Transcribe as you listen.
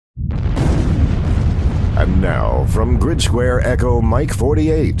And now, from Grid Square Echo Mike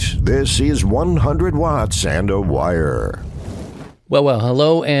 48, this is 100 Watts and a Wire. Well,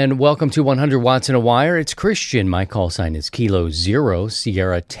 hello and welcome to 100 Watts and a Wire. It's Christian. My call sign is Kilo Zero,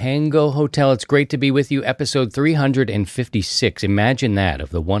 Sierra Tango Hotel. It's great to be with you. Episode 356. Imagine that, of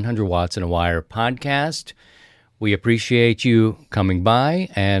the 100 Watts and a Wire podcast. We appreciate you coming by,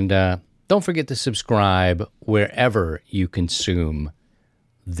 and don't forget to subscribe wherever you consume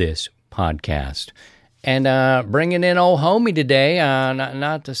this podcast. And bringing in old homie today,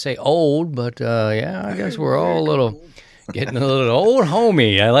 not to say old, but yeah, I guess we're all getting a little old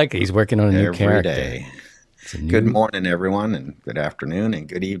homie. I like it. He's working on a new character. Every day. Good morning, everyone, and good afternoon, and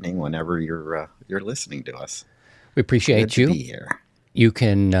good evening whenever you're listening to us. We appreciate you. Good to be here. You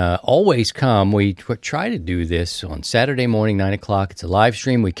can always come. We try to do this on Saturday morning, 9 o'clock. It's a live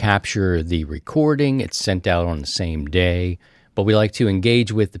stream. We capture the recording. It's sent out on the same day. But we like to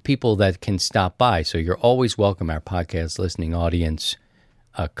engage with the people that can stop by. So you're always welcome, our podcast listening audience.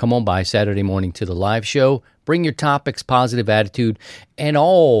 Come on by Saturday morning to the live show. Bring your topics, positive attitude, and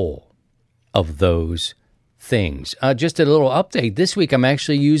all of those things. Just a little update. This week, I'm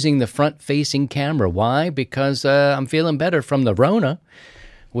actually using the front-facing camera. Why? Because I'm feeling better from the Rona,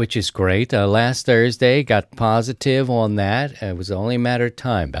 which is great. Last Thursday, got positive on that. It was only a matter of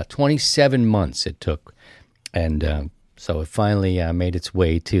time. About 27 months it took. And so it finally made its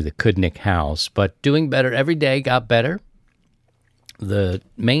way to the Kudnick house. But doing better every day, got better. The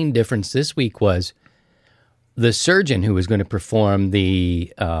main difference this week was the surgeon who was going to perform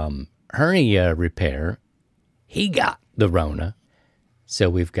the hernia repair, he got the Rona, so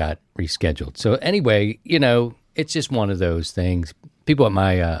we've got rescheduled. So anyway, you know, it's just one of those things. People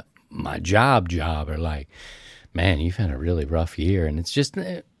at my job are like, man, you've had a really rough year. And it's just,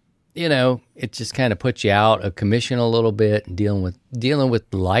 you know, it just kind of puts you out of commission a little bit and dealing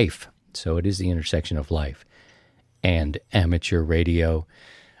with life. So it is the intersection of life and amateur radio.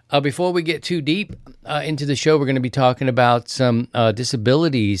 Before we get too deep into the show, we're going to be talking about some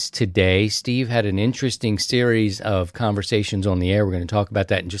disabilities today. Steve had an interesting series of conversations on the air. We're going to talk about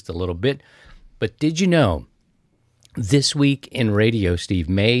that in just a little bit. But did you know, this week in radio, Steve,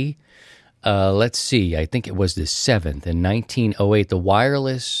 May, let's see, I think it was the 7th, in 1908, the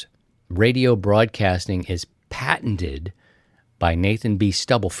wireless radio broadcasting is patented by Nathan B.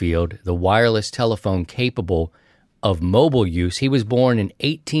 Stubblefield, the wireless telephone capable of mobile use. He was born in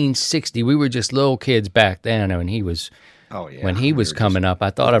 1860. We were just little kids back then when he was coming up. I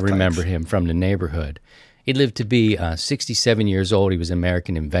thought I remember him from the neighborhood. He lived to be 67 years old. He was an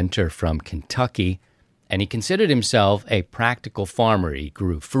American inventor from Kentucky, and he considered himself a practical farmer. He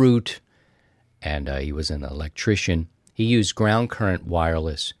grew fruit, and he was an electrician. He used ground current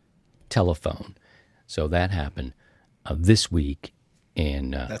wireless telephone. So that happened this week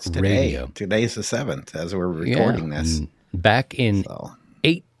in That's today. Radio. Today's the 7th as we're recording this. Back in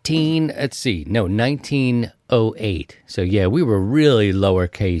 1908. So yeah, we were really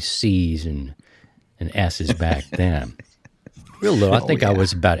lowercase C's and S's back then. Real low. I think I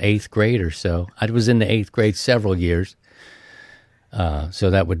was about 8th grade or so. I was in the 8th grade several years. So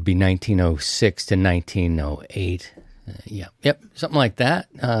that would be 1906 to 1908. Yep, something like that.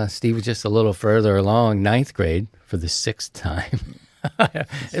 Steve was just a little further along, 9th grade for the 6th time.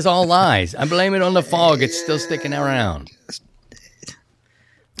 It's all lies. I blame it on the fog. It's still sticking around.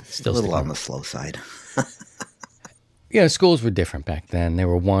 Still a little on the slow side. Yeah, schools were different back then. They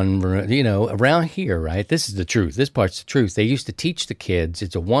were around here, right? This is the truth. This part's the truth. They used to teach the kids.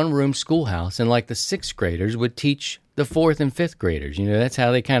 It's a one-room schoolhouse, and like the 6th graders would teach the 4th and 5th graders. You know, that's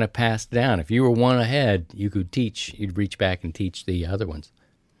how they kind of passed down. If you were one ahead, you could teach. You'd reach back and teach the other ones.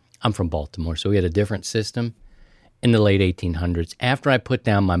 I'm from Baltimore, so we had a different system. In the late 1800s, after I put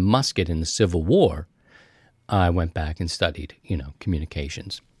down my musket in the Civil War, I went back and studied,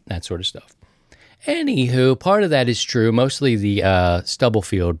 communications, that sort of stuff. Anywho, part of that is true, mostly the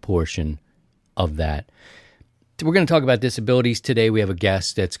Stubblefield portion of that. We're going to talk about disabilities today. We have a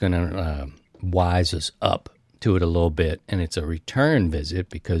guest that's going to wise us up to it a little bit, and it's a return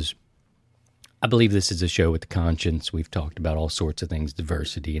visit because I believe this is a show with a conscience. We've talked about all sorts of things,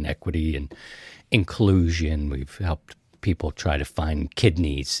 diversity and equity and inclusion. We've helped people try to find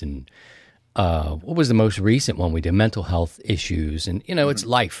kidneys. And what was the most recent one we did? Mental health issues. And, it's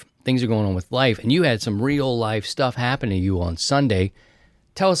life. Things are going on with life. And you had some real life stuff happen to you on Sunday.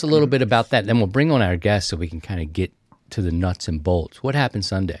 Tell us a little bit about that. Then we'll bring on our guests so we can kind of get to the nuts and bolts. What happened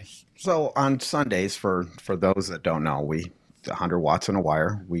Sunday? So on Sundays, for those that don't know, 100 Watts and a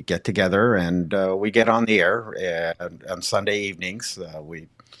Wire, we get together and we get on the air on Sunday evenings. We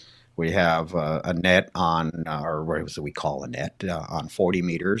We have a net on, or what is it we call a net, on 40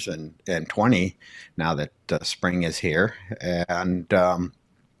 meters and 20 now that spring is here. And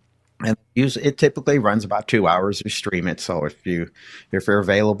it typically runs about 2 hours. We stream it, so if you're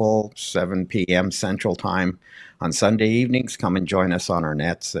available 7 p.m. Central Time on Sunday evenings, come and join us on our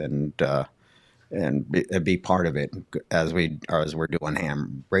nets and be part of it as we're doing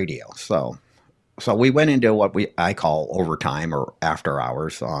ham radio. So we went into what I call overtime or after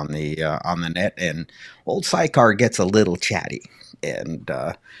hours on the net, and old Sidecar gets a little chatty, and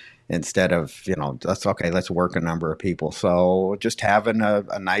instead of, that's okay, let's work a number of people. So just having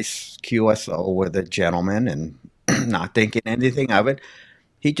a nice QSO with a gentleman and not thinking anything of it,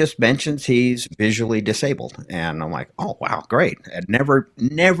 he just mentions he's visually disabled. And I'm like, oh, wow, great. I'd never,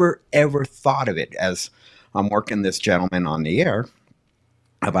 ever thought of it as I'm working this gentleman on the air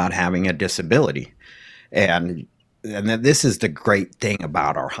about having a disability. And then this is the great thing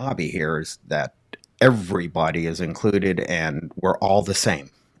about our hobby here, is that everybody is included and we're all the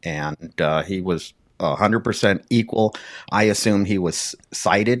same. And he was 100% equal. I assumed he was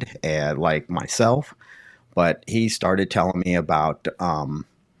sighted, like myself, but he started telling me about the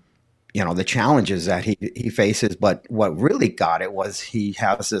challenges that he faces. But what really got it was he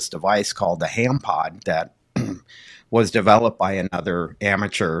has this device called the HamPod that was developed by another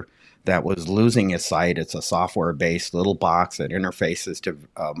amateur that was losing his sight. It's a software-based little box that interfaces to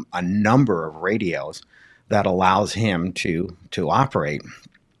a number of radios that allows him to operate.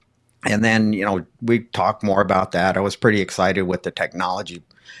 And then, we talked more about that. I was pretty excited with the technology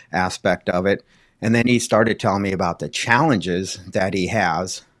aspect of it. And then he started telling me about the challenges that he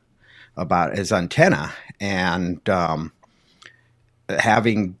has about his antenna, and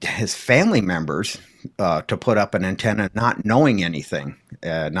having his family members to put up an antenna, not knowing anything,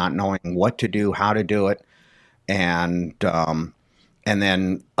 not knowing what to do, how to do it. And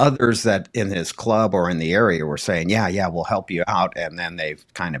then others that in his club or in the area were saying, yeah, we'll help you out. And then they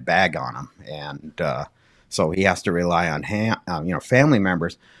kind of bag on him. And so he has to rely on family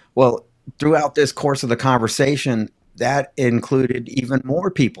members. Well, throughout this course of the conversation, that included even more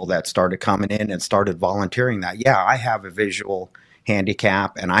people that started coming in and started volunteering that, yeah, I have a visual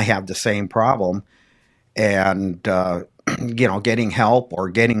handicap and I have the same problem. And, getting help or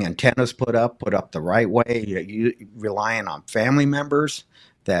getting antennas put up the right way, you relying on family members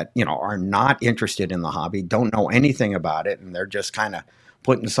that, are not interested in the hobby, don't know anything about it, and they're just kind of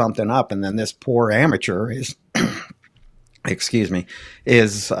putting something up. And then this poor amateur is,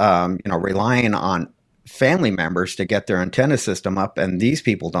 relying on family members to get their antenna system up, and these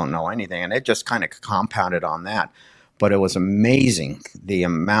people don't know anything. And it just kind of compounded on that. But it was amazing the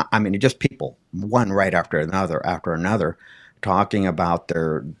amount, just people, one right after another, talking about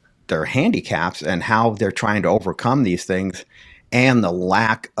their handicaps and how they're trying to overcome these things, and the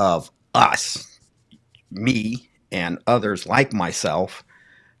lack of us, me, and others like myself,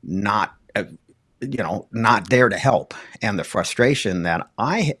 not there to help. And the frustration that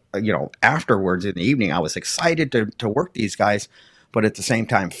I, afterwards in the evening, I was excited to work these guys, but at the same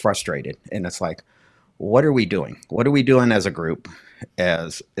time frustrated. And it's like, what are we doing? What are we doing as a group?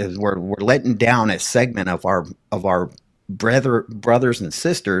 As we're letting down a segment of our brothers and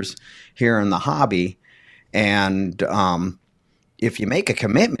sisters here in the hobby. And if you make a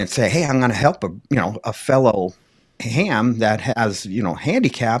commitment, say, hey, I'm going to help a fellow ham that has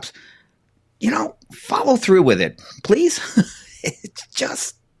handicaps, follow through with it, please. It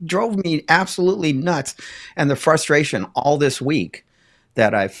just drove me absolutely nuts, and the frustration all this week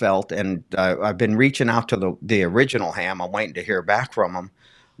that I felt. And I've been reaching out to the original ham. I'm waiting to hear back from him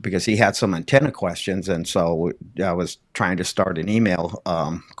because he had some antenna questions. And so I was trying to start an email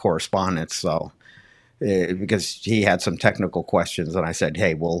correspondence. So because he had some technical questions, and I said,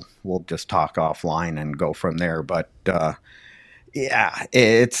 hey, we'll just talk offline and go from there. But yeah,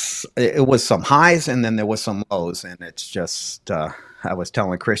 it was some highs and then there was some lows. And it's just, I was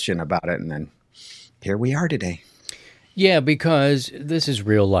telling Christian about it, and then here we are today. Yeah, because this is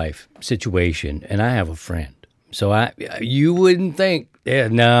real life situation, and I have a friend. So you wouldn't think,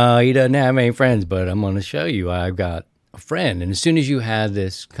 no, he doesn't have any friends, but I'm going to show you I've got a friend. And as soon as you had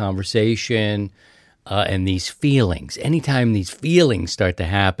this conversation and these feelings, anytime these feelings start to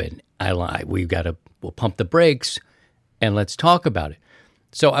happen, we'll pump the brakes and let's talk about it.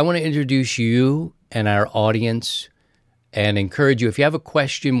 So I want to introduce you and our audience and encourage you, if you have a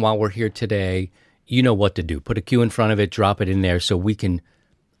question while we're here today, you know what to do. Put a Q in front of it, drop it in there so we can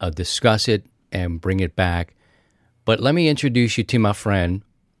discuss it and bring it back. But let me introduce you to my friend.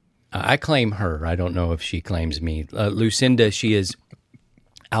 I claim her. I don't know if she claims me. Lucinda, she is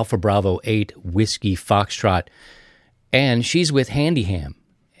Alpha Bravo 8 Whiskey Foxtrot, and she's with Handy Ham.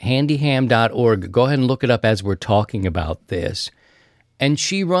 handyham.org. Go ahead and look it up as we're talking about this. And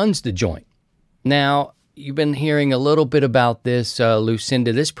she runs the joint. Now, you've been hearing a little bit about this,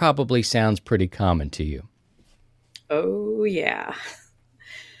 Lucinda. This probably sounds pretty common to you. Oh, yeah.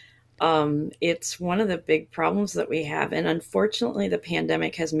 It's one of the big problems that we have. And unfortunately, the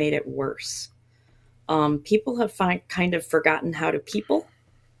pandemic has made it worse. People have kind of forgotten how to people.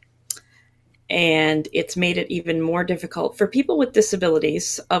 And it's made it even more difficult for people with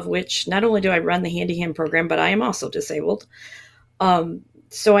disabilities, of which not only do I run the Handy Ham program, but I am also disabled.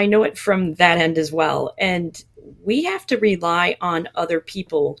 So I know it from that end as well. And we have to rely on other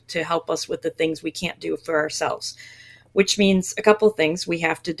people to help us with the things we can't do for ourselves, which means a couple of things. We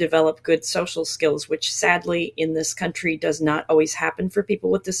have to develop good social skills, which sadly in this country does not always happen for people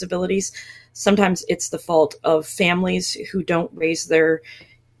with disabilities. Sometimes it's the fault of families who don't raise their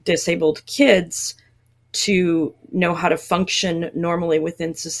disabled kids to know how to function normally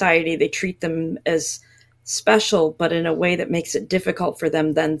within society. They treat them as special, but in a way that makes it difficult for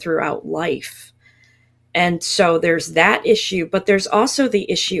them then throughout life. And so there's that issue, but there's also the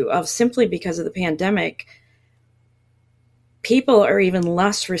issue of simply because of the pandemic, people are even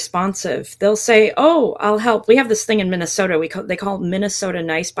less responsive. They'll say, "Oh, I'll help." We have this thing in Minnesota. They call Minnesota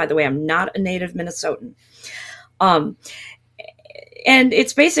nice. By the way, I'm not a native Minnesotan. And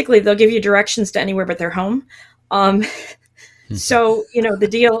it's basically they'll give you directions to anywhere but their home. So, the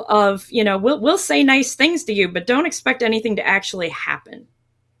deal of, we'll say nice things to you, but don't expect anything to actually happen.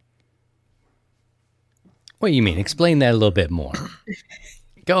 What do you mean? Explain that a little bit more.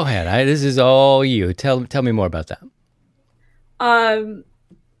 Go ahead. This is all you. Tell me more about that.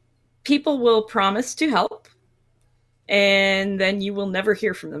 People will promise to help, and then you will never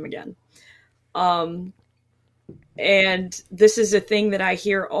hear from them again. And this is a thing that I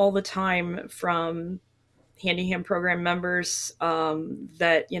hear all the time from Handy Ham program members,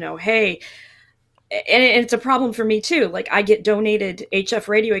 that, hey, and it's a problem for me too. Like I get donated HF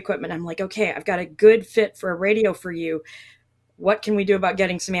radio equipment. I'm like, okay, I've got a good fit for a radio for you. What can we do about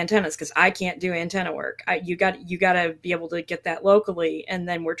getting some antennas? Because I can't do antenna work. You got to be able to get that locally. And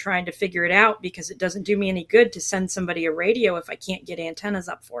then we're trying to figure it out because it doesn't do me any good to send somebody a radio if I can't get antennas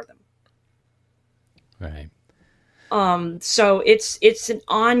up for them. Right. So it's an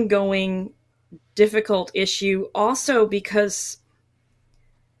ongoing difficult issue also because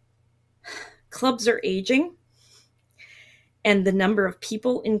clubs are aging and the number of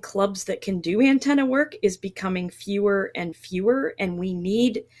people in clubs that can do antenna work is becoming fewer and fewer. And we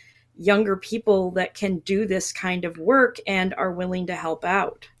need younger people that can do this kind of work and are willing to help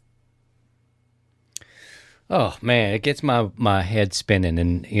out. Oh man, it gets my head spinning,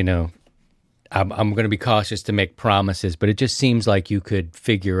 and I'm going to be cautious to make promises, but it just seems like you could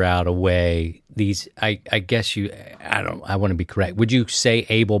figure out a way. I want to be correct. Would you say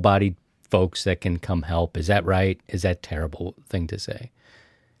able-bodied folks that can come help? Is that right? Is that a terrible thing to say?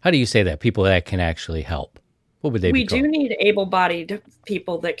 How do you say that? People that can actually help. What would they be called? We do need able-bodied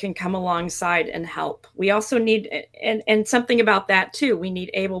people that can come alongside and help. We also need, and something about that too, we need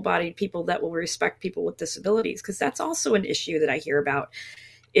able-bodied people that will respect people with disabilities, because that's also an issue that I hear about.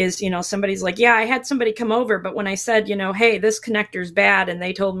 Is, somebody's like, yeah, I had somebody come over, but when I said, hey, this connector's bad, and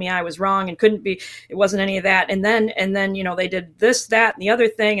they told me I was wrong and it wasn't any of that. And then, they did this, that, and the other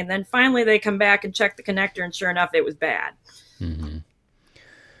thing. And then finally they come back and check the connector, and sure enough, it was bad. Mm-hmm.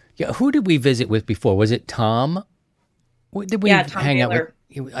 Yeah. Who did we visit with before? Was it Tom? Did we Tom hang Taylor.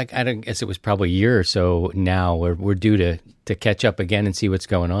 Out with? I don't guess it was probably a year or so now. We're due to catch up again and see what's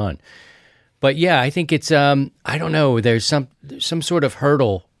going on. But yeah, I think it's I don't know. There's some sort of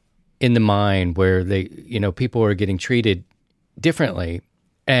hurdle in the mind where they people are getting treated differently,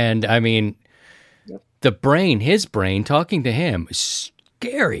 and I mean, his brain, talking to him, is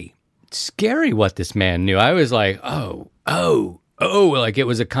scary what this man knew. I was like, oh, like it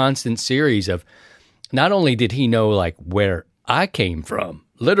was a constant series of. Not only did he know like where I came from,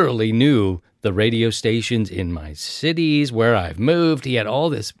 literally knew the radio stations in my cities where I've moved. He had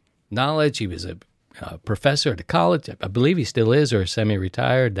all this knowledge. He was a professor at a college. I believe he still is, or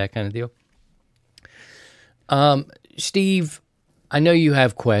semi-retired, that kind of deal. Steve, I know you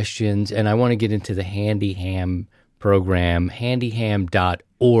have questions, and I want to get into the Handy Ham program,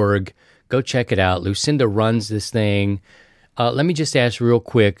 handyham.org. Go check it out. Lucinda runs this thing. Let me just ask real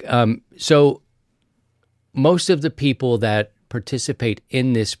quick. So most of the people that participate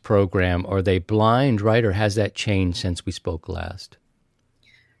in this program, are they blind, right? Or has that changed since we spoke last?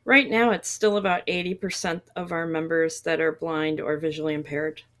 Right now, it's still about 80% of our members that are blind or visually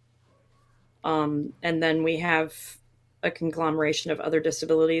impaired. And then we have a conglomeration of other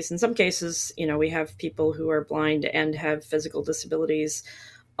disabilities. In some cases, we have people who are blind and have physical disabilities.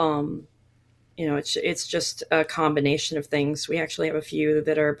 It's just a combination of things. We actually have a few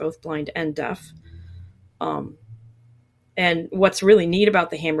that are both blind and deaf. And what's really neat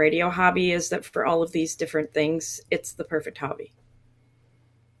about the ham radio hobby is that for all of these different things, it's the perfect hobby.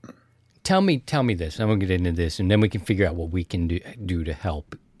 Tell me this. I'm going to get into this, and then we can figure out what we can do to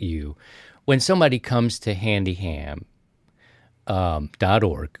help you. When somebody comes to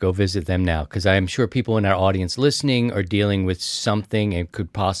handyham.org, go visit them now, because I'm sure people in our audience listening are dealing with something and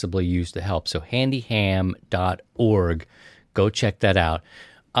could possibly use the help. So handyham.org, go check that out.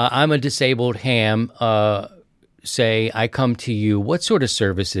 I'm a disabled ham. Say I come to you. What sort of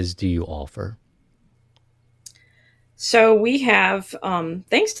services do you offer? So we have,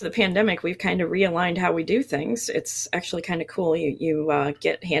 thanks to the pandemic, we've kind of realigned how we do things. It's actually kind of cool. You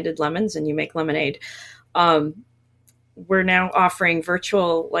get handed lemons and you make lemonade. We're now offering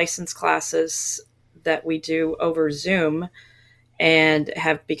virtual license classes that we do over Zoom and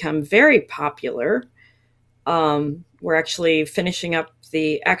have become very popular. We're actually finishing up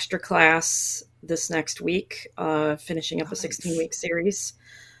the extra class this next week, finishing up a 16-week series.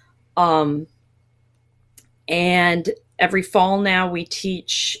 And every fall now we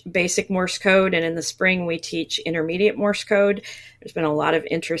teach basic Morse code, and in the spring we teach intermediate Morse code. There's been a lot of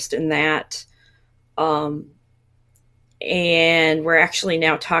interest in that. And we're actually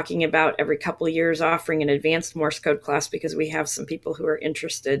now talking about every couple of years offering an advanced Morse code class because we have some people who are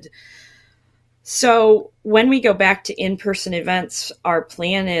interested. So when we go back to in-person events, our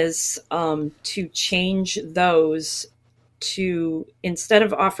plan is to change those to, instead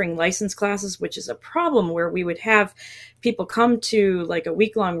of offering license classes, which is a problem where we would have people come to like a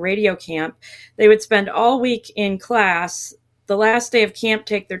week-long radio camp, they would spend all week in class, the last day of camp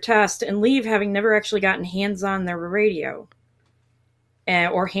take their test, and leave having never actually gotten hands on their radio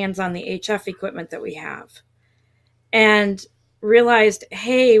or hands on the HF equipment that we have. And realized,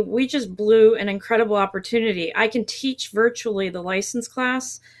 hey, we just blew an incredible opportunity. I can teach virtually the license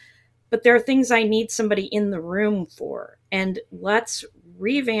class, but there are things I need somebody in the room for. And let's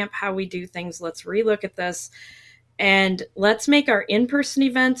revamp how we do things. Let's relook at this. And let's make our in-person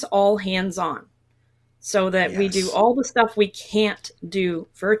events all hands-on so that we do all the stuff we can't do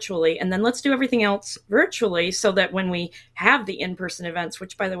virtually. And then let's do everything else virtually so that when we have the in-person events,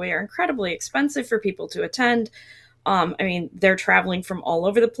 which, by the way, are incredibly expensive for people to attend, they're traveling from all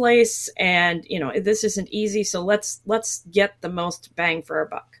over the place, and, this isn't easy. So let's get the most bang for our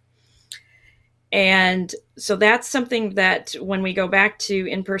buck. And so that's something that when we go back to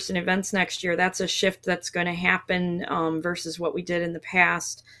in-person events next year, that's a shift that's going to happen versus what we did in the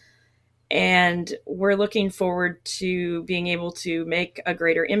past. And we're looking forward to being able to make a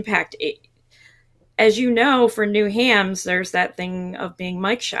greater impact. As you know, for new hams, there's that thing of being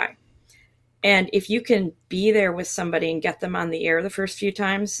mic shy. And if you can be there with somebody and get them on the air the first few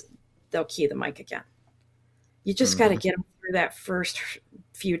times, they'll key the mic again. You just got to get them through that first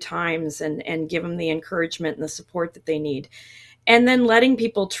few times and give them the encouragement and the support that they need. And then letting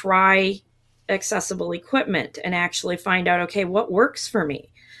people try accessible equipment and actually find out, okay, what works for me?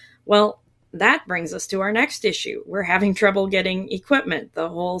 Well, that brings us to our next issue. We're having trouble getting equipment, the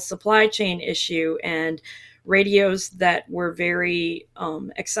whole supply chain issue, and radios that were very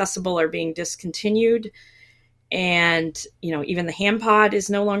accessible are being discontinued. And, even the ham pod is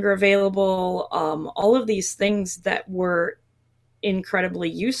no longer available. All of these things that were incredibly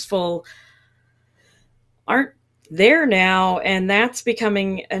useful aren't there now. And that's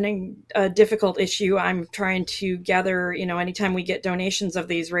becoming a difficult issue. I'm trying to gather, anytime we get donations of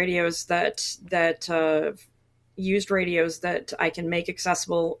these radios that used radios that I can make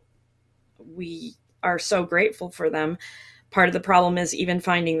accessible, we are so grateful for them. Part of the problem is even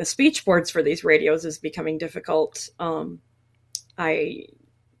finding the speech boards for these radios is becoming difficult.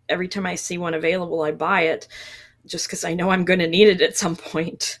 Every time I see one available, I buy it just because I know I'm going to need it at some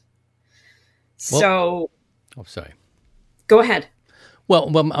point. Sorry. Go ahead.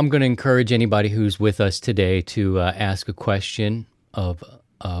 Well, I'm going to encourage anybody who's with us today to ask a question of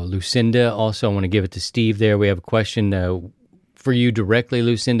Lucinda. Also, I want to give it to Steve there. We have a question for you directly,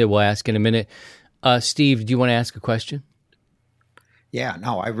 Lucinda. We'll ask in a minute. Steve, do you want to ask a question? Yeah,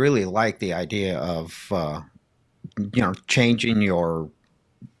 no, I really like the idea of, changing your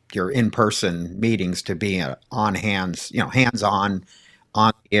in-person meetings to be hands-on,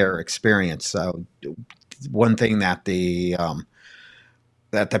 on-air experience. So one thing that the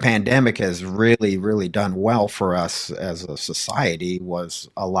pandemic has really, really done well for us as a society was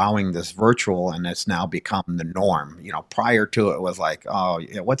allowing this virtual, and it's now become the norm. Prior to it was like,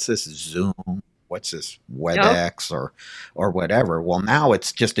 what's this Zoom? What's this WebEx or whatever? Well, now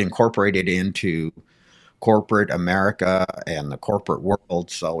it's just incorporated into corporate America and the corporate world.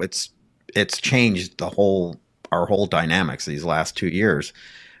 So it's changed our whole dynamics these last 2 years,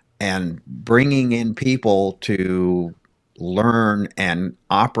 and bringing in people to learn and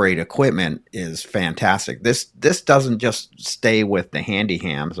operate equipment is fantastic. This doesn't just stay with the Handy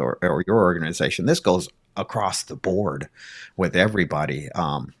Hams or your organization. This goes across the board with everybody,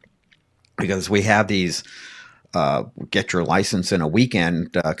 because we have these get your license in a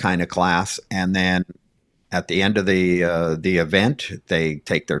weekend kind of class, and then at the end of the event, they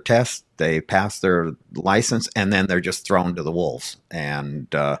take their test, they pass their license, and then they're just thrown to the wolves. And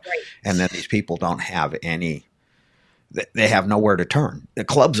right. And then these people don't have any. They have nowhere to turn. The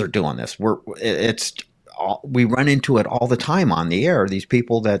clubs are doing this. We run into it all the time on the air. These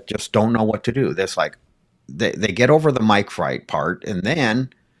people that just don't know what to do. That's like they get over the mic fright part, and then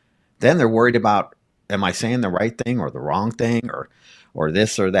they're worried about, am I saying the right thing or the wrong thing or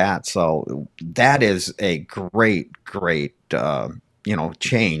this or that? So that is a great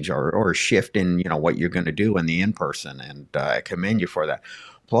change or shift in what you're going to do in the in-person, and I commend you for that.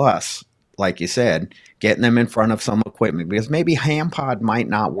 Plus, like you said, getting them in front of some equipment, because maybe HamPod might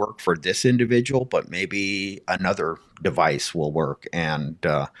not work for this individual, but maybe another device will work. And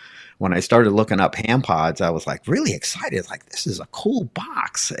when I started looking up HamPods, I was like really excited, like this is a cool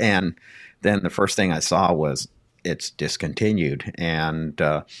box. And then the first thing I saw was it's discontinued. And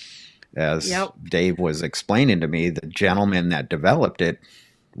as Dave was explaining to me, the gentleman that developed it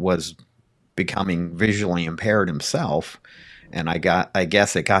was becoming visually impaired himself. And I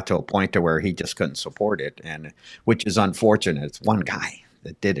guess it got to a point to where he just couldn't support it, and which is unfortunate. It's one guy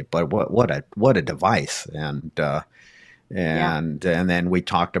that did it, but what a device. And then we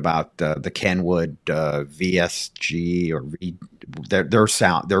talked about the Kenwood VSG or their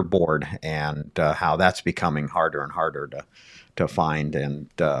sound, their board, and how that's becoming harder and harder to find. And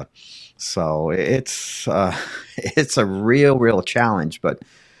so it's a real challenge. But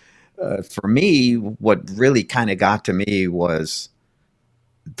for me, what really kind of got to me was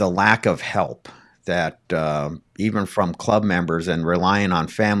the lack of help that even from club members, and relying on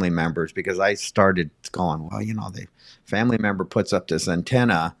family members, because I started going, well, the family member puts up this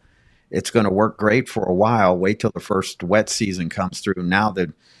antenna, it's going to work great for a while. Wait till the first wet season comes through. Now that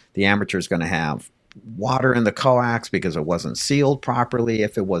the amateur is going to have water in the coax because it wasn't sealed properly,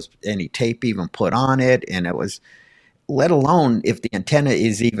 if it was any tape even put on it, and it was, let alone if the antenna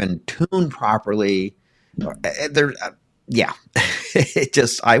is even tuned properly. It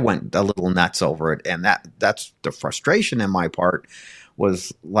just, I went a little nuts over it. And that's the frustration in my part,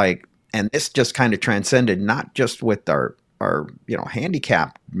 was like, and this just kind of transcended not just with our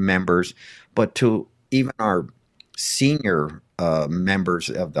handicapped members, but to even our senior members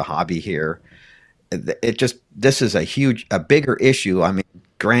of the hobby here. This is a bigger issue. I mean,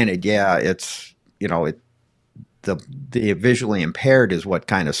 granted, it's, the visually impaired is what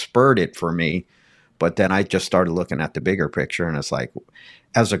kind of spurred it for me. But then I just started looking at the bigger picture, and it's like,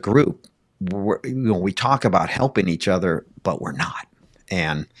 as a group, we talk about helping each other, but we're not.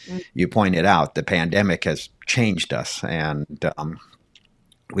 And you pointed out the pandemic has changed us, and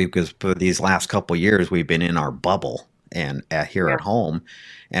because for these last couple of years we've been in our bubble and at home,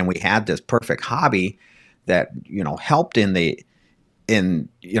 and we had this perfect hobby that helped in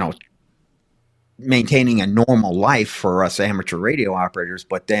maintaining a normal life for us amateur radio operators,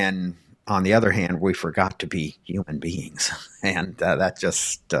 but then on the other hand, we forgot to be human beings, and that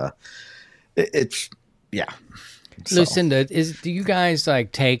just it's. Lucinda, do you guys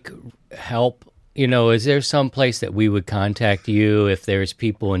take help? Is there some place that we would contact you if there's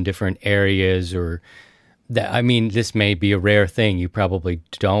people in different areas, or that? I mean, this may be a rare thing. You probably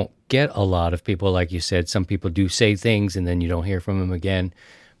don't get a lot of people, like you said. Some people do say things and then you don't hear from them again.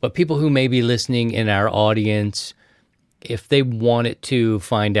 But people who may be listening in our audience, if they wanted to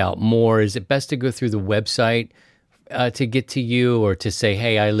find out more, is it best to go through the website to get to you, or to say,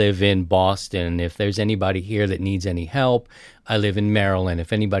 hey, I live in Boston. If there's anybody here that needs any help, I live in Maryland.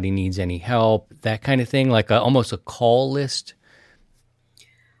 If anybody needs any help, that kind of thing, like almost a call list?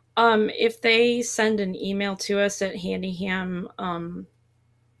 If they send an email to us at handyham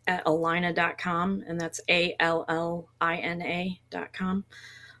at allina.com, and that's ALLINA.com,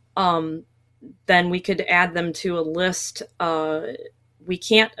 then we could add them to a list. We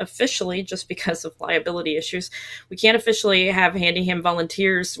can't officially, just because of liability issues, we can't officially have Handyham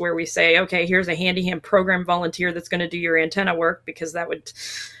volunteers where we say, okay, here's a Handyham program volunteer that's going to do your antenna work, because that would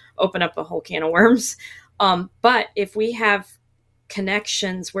open up a whole can of worms. But if we have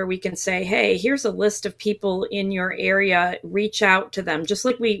connections where we can say, hey, here's a list of people in your area, reach out to them. Just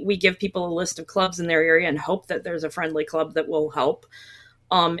like we give people a list of clubs in their area and hope that there's a friendly club that will help.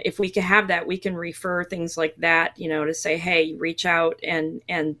 If we can have that, we can refer things like that, to say, hey, reach out and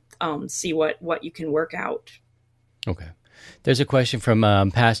see what you can work out. Okay. There's a question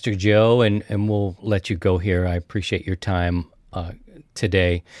from Pastor Joe, and we'll let you go here. I appreciate your time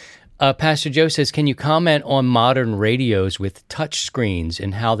today. Pastor Joe says, can you comment on modern radios with touch screens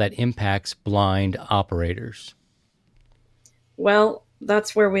and how that impacts blind operators? Well,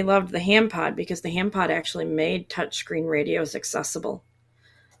 that's where we loved the HamPod, because the HamPod actually made touchscreen radios accessible.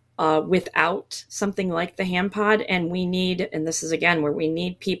 Without something like the HamPod, and this is again where we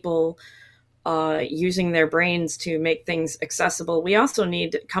need people using their brains to make things accessible. We also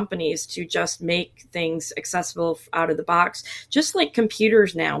need companies to just make things accessible out of the box. Just like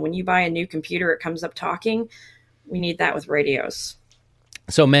computers now, when you buy a new computer, it comes up talking. We need that with radios.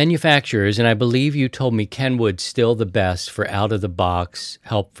 So manufacturers, and I believe you told me Kenwood's still the best for out-of-the-box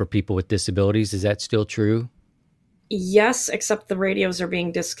help for people with disabilities. Is that still true? Yes, except the radios are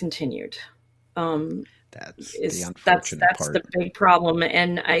being discontinued. That's the unfortunate part. The big problem.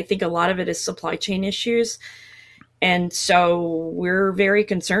 And I think a lot of it is supply chain issues. And so we're very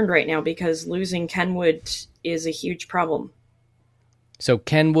concerned right now because losing Kenwood is a huge problem. So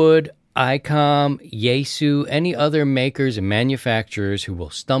Kenwood, ICOM, Yaesu, any other makers and manufacturers who will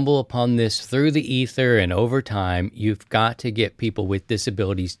stumble upon this through the ether and over time, you've got to get people with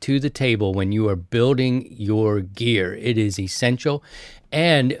disabilities to the table when you are building your gear. It is essential.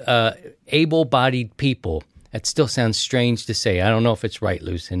 And able-bodied people, that still sounds strange to say. I don't know if it's right,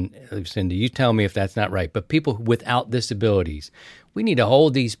 Lucinda. You tell me if that's not right. But people without disabilities, we need to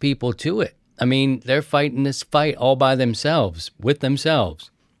hold these people to it. I mean, they're fighting this fight all by themselves, with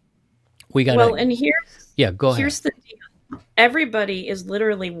themselves. We got and go ahead. Here's the deal. Everybody is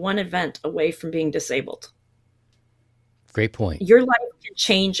literally one event away from being disabled. Great point. Your life can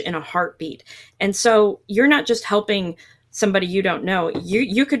change in a heartbeat. And so you're not just helping somebody you don't know.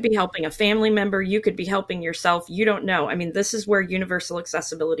 You could be helping a family member. You could be helping yourself. You don't know. I mean, this is where universal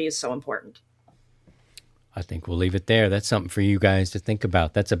accessibility is so important. I think we'll leave it there. That's something for you guys to think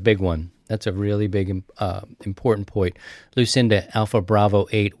about. That's a big one. That's a really big, important point. Lucinda, Alpha Bravo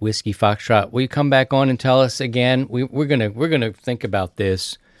 8, Whiskey Foxtrot, will you come back on and tell us again? We're gonna think about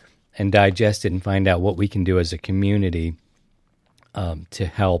this and digest it and find out what we can do as a community to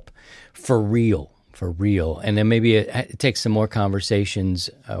help for real. And then maybe it takes some more conversations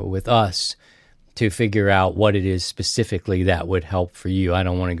with us to figure out what it is specifically that would help for you. I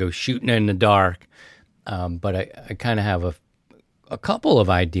don't want to go shooting in the dark, but I kind of have a couple of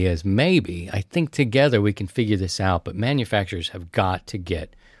ideas, maybe. I think together we can figure this out, but manufacturers have got to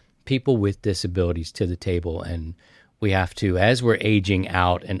get people with disabilities to the table, and we have to, as we're aging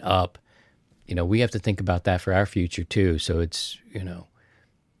out and up, we have to think about that for our future too. So it's,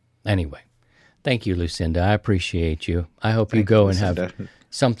 anyway. Thank you, Lucinda. I appreciate you. I hope you go and have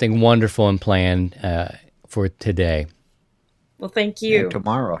something wonderful and planned for today. Well, thank you. And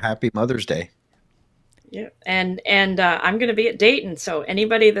tomorrow, happy Mother's Day. Yeah, and I'm going to be at Dayton, so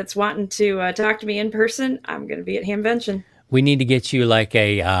anybody that's wanting to talk to me in person, I'm going to be at Hamvention. We need to get you like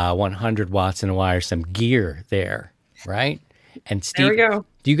a 100 watts and a wire, some gear there, right? And Steve, there we go.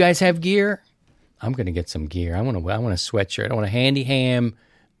 Do you guys have gear? I'm going to get some gear. I want a sweatshirt. I want a handy ham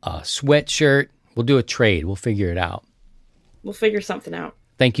sweatshirt. We'll do a trade. We'll figure it out. We'll figure something out.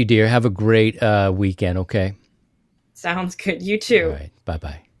 Thank you, dear. Have a great weekend, okay? Sounds good. You too. All right.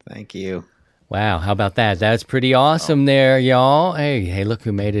 Bye-bye. Thank you. Wow, how about that? That's pretty awesome there, y'all. Hey, look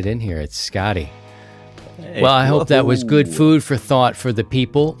who made it in here. It's Scotty. Hey, well, I hope that was good food for thought for the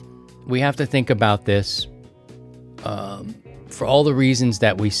people. We have to think about this for all the reasons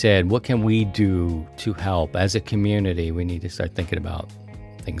that we said. What can we do to help? As a community, we need to start thinking about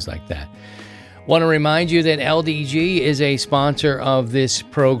things like that. Want to remind you that LDG is a sponsor of this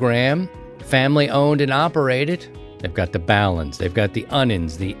program, family owned and operated. They've got the Ballons, they've got the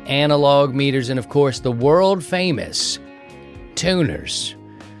Unnins, the analog meters, and of course the world famous tuners.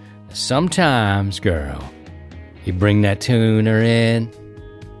 Sometimes, girl, you bring that tuner in,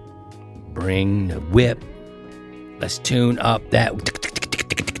 bring the whip, let's tune up that.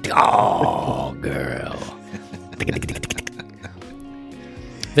 Oh, girl.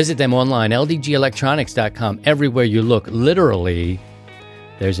 Visit them online, ldgelectronics.com. Everywhere you look, literally,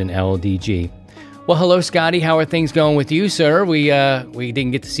 there's an LDG. Well, hello, Scotty. How are things going with you, sir? We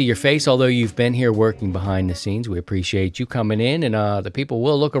didn't get to see your face, although you've been here working behind the scenes. We appreciate you coming in, and the people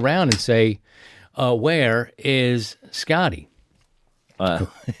will look around and say, where is Scotty?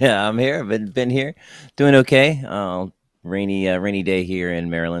 Yeah, I'm here. I've been here, doing okay. Rainy day here in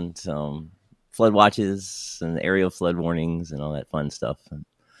Maryland. Flood watches and aerial flood warnings and all that fun stuff.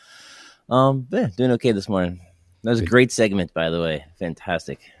 Yeah, doing okay this morning. That was a great segment, by the way.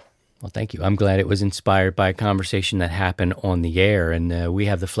 Fantastic. Well, thank you. I'm glad it was inspired by a conversation that happened on the air, and we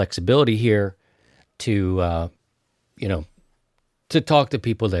have the flexibility here to, to talk to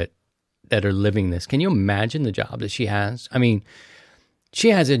people that are living this. Can you imagine the job that she has? I mean, she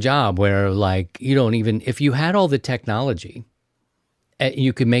has a job where, like, you don't even, if you had all the technology,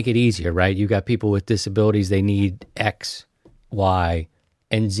 you could make it easier, right? You got people with disabilities, they need X, Y,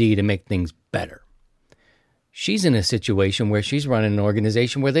 and Z to make things better. She's in a situation where she's running an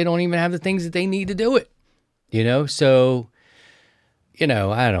organization where they don't even have the things that they need to do it, So, I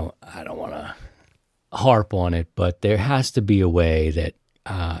don't want to harp on it, but there has to be a way that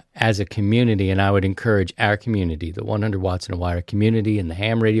as a community, and I would encourage our community, the 100 Watts and a Wire community and the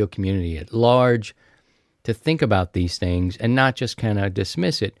ham radio community at large, to think about these things and not just kind of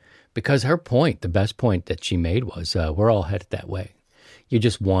dismiss it, because her point, the best point that she made was, we're all headed that way. You're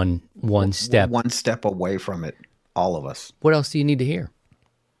just one step away from it, all of us. What else do you need to hear?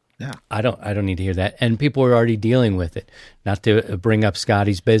 Yeah. I don't need to hear that. And people are already dealing with it. Not to bring up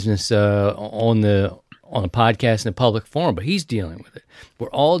Scotty's business on the podcast in a public forum, but he's dealing with it. We're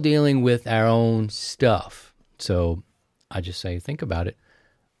all dealing with our own stuff. So I just say, think about it.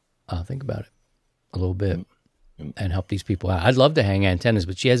 Think about it a little bit and help these people out. I'd love to hang antennas,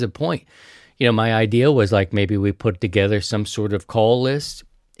 but she has a point. My idea was like maybe we put together some sort of call list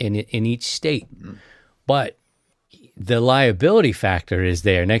in each state. But the liability factor is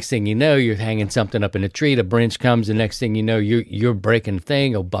there. Next thing you know, you're hanging something up in a tree, the branch comes, the next thing you know, you're breaking a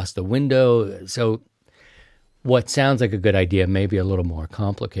thing, or bust a window. So what sounds like a good idea may be a little more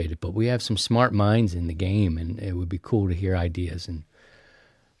complicated, but we have some smart minds in the game, and it would be cool to hear ideas and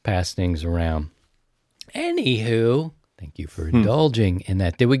pass things around. Anywho, thank you for indulging in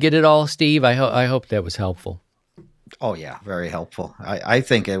that. Did we get it all, Steve? I hope that was helpful. Oh yeah, very helpful. I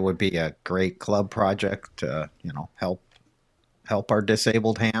think it would be a great club project to, help our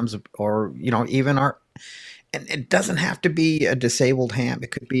disabled hams, or, even our, and it doesn't have to be a disabled ham.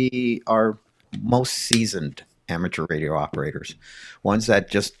 It could be our most seasoned amateur radio operators, ones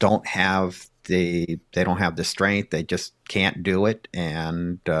that just don't have they don't have the strength. They just can't do it.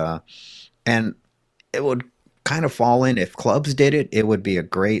 And it would kind of fall in, if clubs did it, it would be a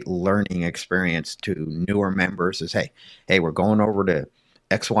great learning experience to newer members. Is hey, we're going over to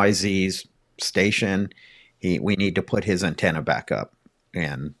XYZ's station. We need to put his antenna back up,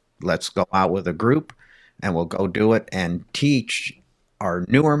 and let's go out with a group and we'll go do it and teach our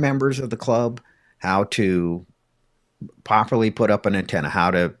newer members of the club how to properly put up an antenna, how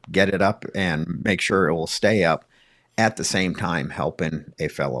to get it up and make sure it will stay up, at the same time helping a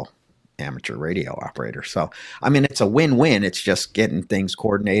fellow amateur radio operator. So, I mean, it's a win-win. It's just getting things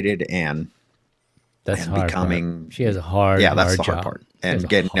coordinated and that's and hard becoming. Part. She has a hard, that's the job. hard part. And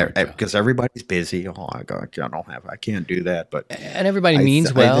getting there, because everybody's busy. Oh my God, I can't do that. But and everybody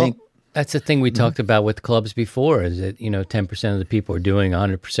means well. That's the thing we talked about with clubs before, is that 10% of the people are doing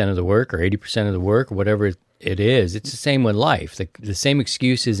 100% of the work, or 80% of the work, or whatever it is. It's the same with life. The same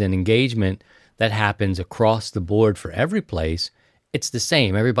excuses and engagement that happens across the board for every place. It's the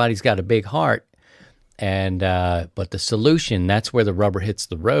same. Everybody's got a big heart, and but the solution, that's where the rubber hits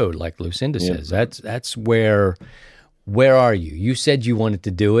the road, like Lucinda says. That's where are you? You said you wanted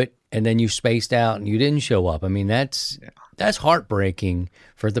to do it, and then you spaced out and you didn't show up. I mean, that's heartbreaking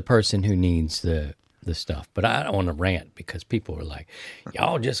for the person who needs the stuff. But I don't want to rant, because people are like,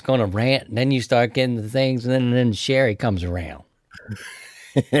 y'all just going to rant, and then you start getting the things, and then Sherry comes around.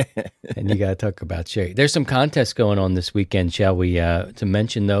 And you got to talk about Sherry. There's some contests going on this weekend, shall we, to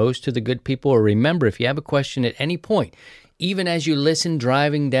mention those to the good people? Or remember, if you have a question at any point, even as you listen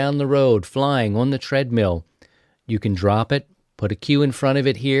driving down the road, flying, on the treadmill, you can drop it, put a Q in front of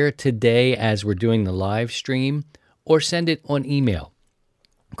it here today as we're doing the live stream, or send it on email,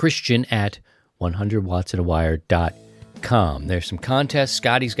 Christian@100wattsandawire.com. There's some contests.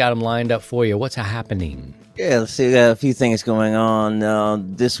 Scotty's got them lined up for you. What's happening? Yeah, let's see. We got a few things going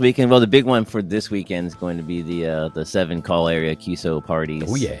on this weekend. Well, the big one for this weekend is going to be the 7 call area QSO parties.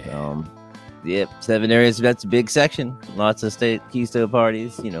 Oh, yeah. Yep, 7 areas. That's a big section. Lots of state QSO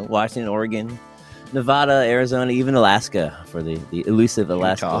parties. Washington, Oregon, Nevada, Arizona, even Alaska, for the elusive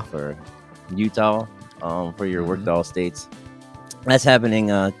Alaska, for Utah, for your worked-all states. That's happening,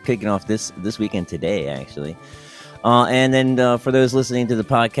 kicking off this weekend today, actually. And then for those listening to the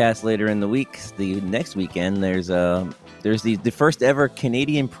podcast later in the week, the next weekend, there's the first ever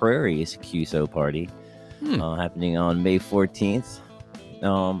Canadian Prairies QSO party happening on May 14th.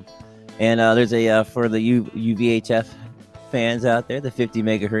 And there's a for the UVHF fans out there, the 50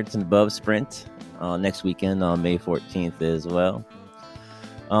 megahertz and above sprint next weekend on May 14th as well.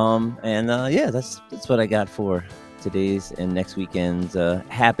 That's what I got for today's and next weekend's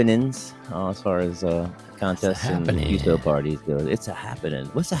happenings as far as contests and Custo parties go. It's a happening.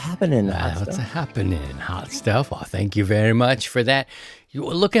 What's a happening? What's a happening? Hot stuff. Well, thank you very much for that.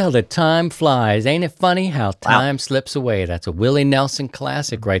 Look how the time flies. Ain't it funny how time slips away? That's a Willie Nelson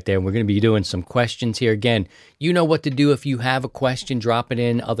classic right there. We're going to be doing some questions here. Again, you know what to do if you have a question. Drop it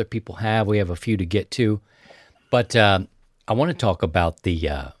in. Other people have. We have a few to get to. But I want to talk about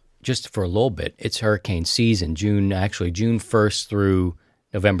just for a little bit, it's hurricane season, June 1st through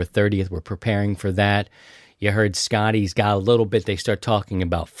November 30th. We're preparing for that. You heard Scotty's got a little bit. They start talking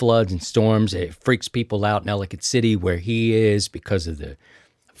about floods and storms. It freaks people out in Ellicott City where he is because of the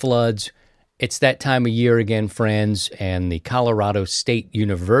floods. It's that time of year again, friends, and the Colorado State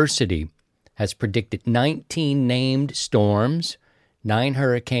University has predicted 19 named storms, 9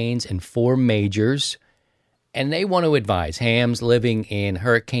 hurricanes, and 4 majors. And they want to advise hams living in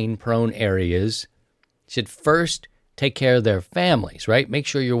hurricane-prone areas should first take care of their families, right? Make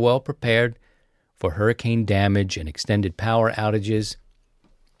sure you're well prepared for hurricane damage and extended power outages.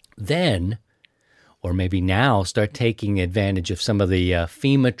 Then, or maybe now, start taking advantage of some of the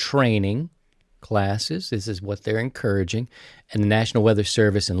FEMA training classes. This is what they're encouraging. And the National Weather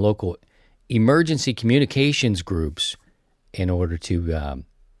Service and local emergency communications groups in order to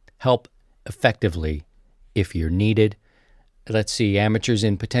help effectively if you're needed. Let's see, amateurs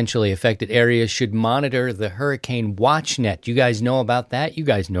in potentially affected areas should monitor the Hurricane WatchNet. You guys know about that? You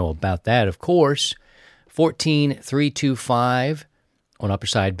guys know about that, of course. 14,325 on upper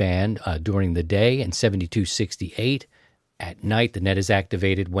side band during the day and 7268 at night. The net is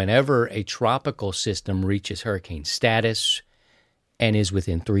activated whenever a tropical system reaches hurricane status and is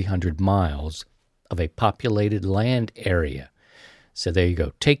within 300 miles of a populated land area. So there you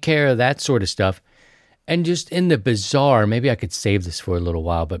go. Take care of that sort of stuff. And just in the bizarre, maybe I could save this for a little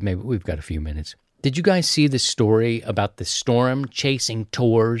while, but maybe we've got a few minutes. Did you guys see the story about the storm chasing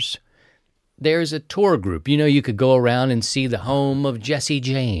tours? There's a tour group. You know, you could go around and see the home of Jesse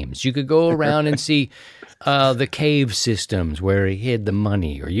James. You could go around and see the cave systems where he hid the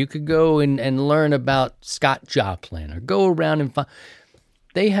money. Or you could go and learn about Scott Joplin. Or go around and find...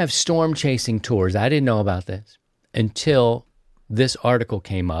 They have storm chasing tours. I didn't know about this until this article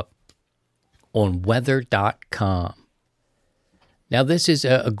came up on weather.com. Now, this is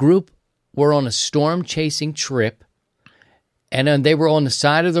a group were on a storm-chasing trip, and they were on the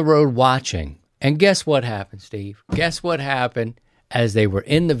side of the road watching. And guess what happened, Steve? Guess what happened as they were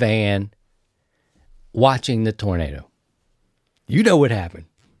in the van watching the tornado? You know what happened.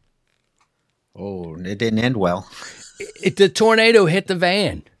 Oh, it didn't end well. The tornado hit the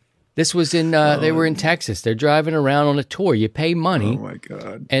van. This was in, they were in Texas. They're driving around on a tour. You pay money. Oh, my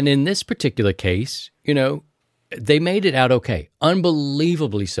God. And in this particular case, you know, they made it out okay.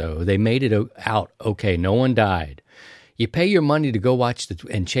 Unbelievably so. They made it out okay. No one died. You pay your money to go watch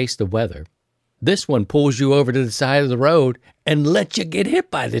and chase the weather. This one pulls you over to the side of the road and lets you get hit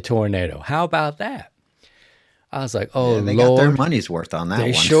by the tornado. How about that? I was like, oh, yeah, they Lord. got their money's worth on that one.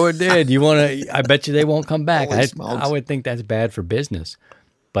 They sure did. You want to? I bet you they won't come back. I would think that's bad for business.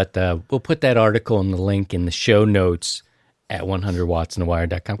 But we'll put that article and the link in the show notes at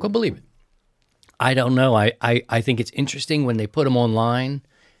 100wattsandthewire.com. Go believe it. I don't know. I think it's interesting when they put them online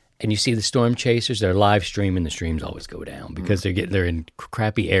and you see the storm chasers. They're live streaming. The streams always go down because they're in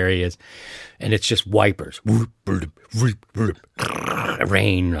crappy areas, and it's just wipers.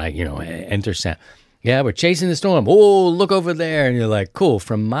 Rain, like, you know, enter sound. Yeah, we're chasing the storm. Oh, look over there. And you're like, cool,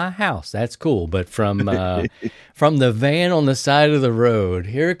 from my house, that's cool. But from the van on the side of the road,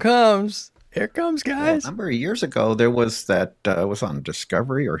 here it comes. Here it comes, guys. Well, a number of years ago, there was that, was on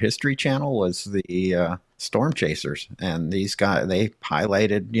Discovery or History Channel, was the storm chasers. And these guys, they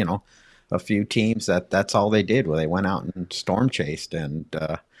highlighted, you know, a few teams that's all they did, where they went out and storm chased. And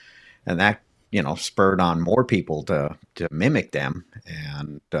that, you know, spurred on more people to mimic them.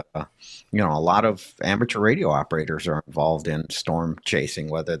 And, you know, a lot of amateur radio operators are involved in storm chasing,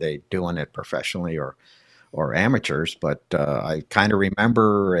 whether they're doing it professionally or amateurs. But I kind of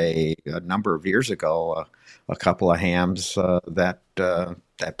remember a number of years ago, a couple of hams that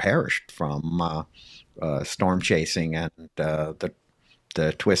perished from storm chasing, and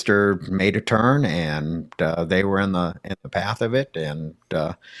the twister made a turn, and they were in the path of it, and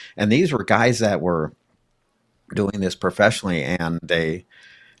these were guys that were doing this professionally, and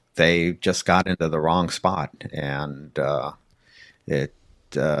they just got into the wrong spot, and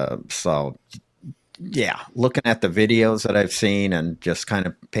so yeah, looking at the videos that I've seen and just kind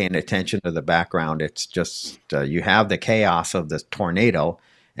of paying attention to the background, it's just you have the chaos of the tornado,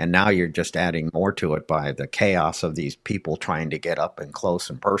 And now you're just adding more to it by the chaos of these people trying to get up and close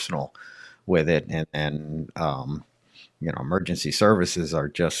and personal with it. And emergency services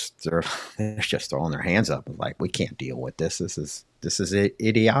are they're just throwing their hands up like, we can't deal with this. This is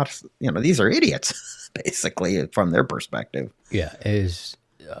idiots. These are idiots, basically, from their perspective. Yeah, it is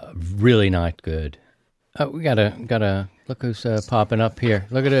really not good. We gotta look who's popping up here.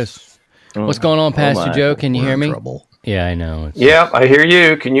 Look at this. What's going on, Pastor Joe? Can you hear me? Trouble. Yeah, I know. Yeah, I hear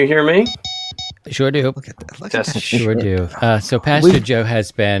you. Can you hear me? Sure do. Look at that. Sure do. So Pastor Joe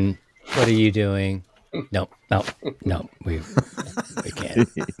has been. What are you doing? No. We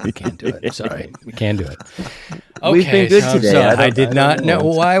can't do it. Sorry, we can't do it. Okay, We've been good today. Sorry. I did not know.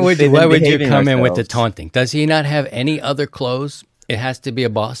 Why would you come in with the ourselves. taunting? Does he not have any other clothes? It has to be a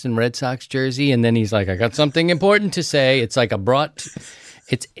Boston Red Sox jersey, and then he's like, "I got something important to say." It's like the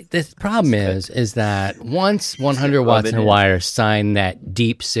problem is that once 100 Watts and Wire signed that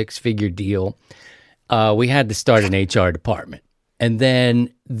deep 6-figure deal, we had to start an HR department. And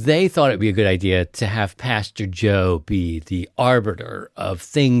then they thought it'd be a good idea to have Pastor Joe be the arbiter of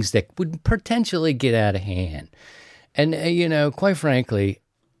things that would potentially get out of hand. And, quite frankly,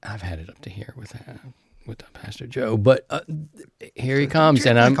 I've had it up to here with Pastor Joe, but here he comes.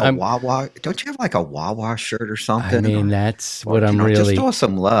 And I'm Wawa. Don't you have like a Wawa shirt or something? I mean, that's what I'm really. Just throw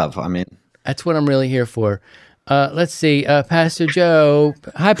some love. I mean, that's what I'm really here for. Let's see, Pastor Joe.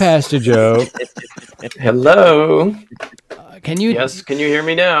 Hi, Pastor Joe. Hello. Can you? Yes. Can you hear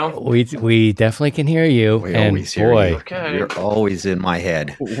me now? We definitely can hear you. we always hear you. Okay. You're always in my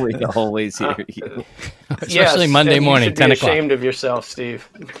head. We always hear you. Especially Monday morning, you should 10 be o'clock. ashamed of yourself, Steve.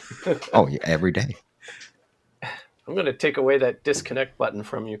 Oh, yeah, every day. I'm going to take away that disconnect button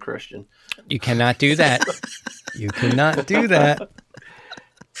from you, Christian. You cannot do that. You cannot do that.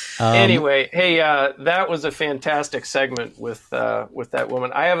 Anyway, hey, that was a fantastic segment with that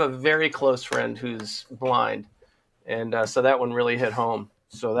woman. I have a very close friend who's blind, and so that one really hit home.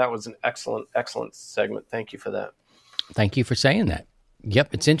 So that was an excellent segment. Thank you for that. Thank you for saying that.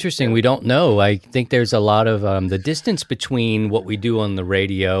 Yep, it's interesting. We don't know. I think there's a lot of the distance between what we do on the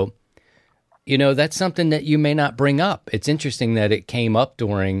radio. That's something that you may not bring up. It's interesting that it came up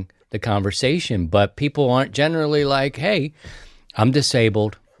during the conversation, but people aren't generally like, hey, I'm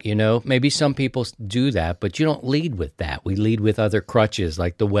disabled. Maybe some people do that, but you don't lead with that. We lead with other crutches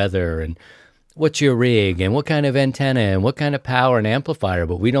like the weather and what's your rig and what kind of antenna and what kind of power and amplifier,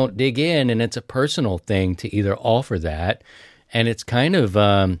 but we don't dig in, and it's a personal thing to either offer that, and it's kind of,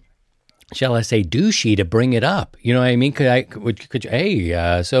 shall I say, douchey to bring it up. You know what I mean? Could you, hey,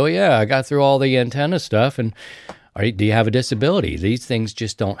 I got through all the antenna stuff, and do you have a disability? These things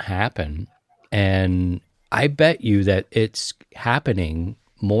just don't happen, and I bet you that it's happening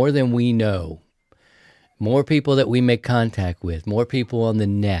more than we know. More people that we make contact with, more people on the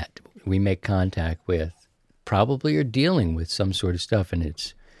net we make contact with, probably are dealing with some sort of stuff.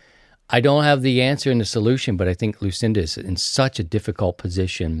 And I don't have the answer and the solution, but I think Lucinda is in such a difficult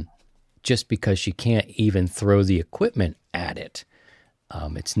position just because she can't even throw the equipment at it.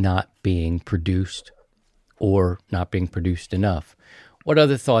 It's not being produced or not being produced enough. What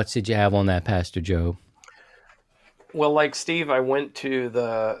other thoughts did you have on that, Pastor Joe? Well, like Steve, I went to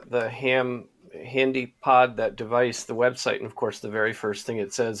the Handy Pod, that device, the website, and of course the very first thing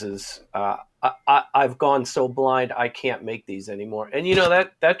it says is I've gone so blind I can't make these anymore. And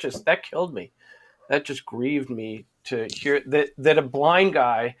that killed me. That just grieved me to hear that a blind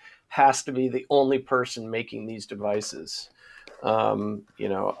guy has to be the only person making these devices.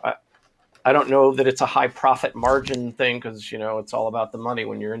 I don't know that it's a high profit margin thing because it's all about the money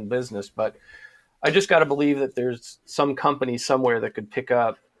when you're in business, but I just got to believe that there's some company somewhere that could pick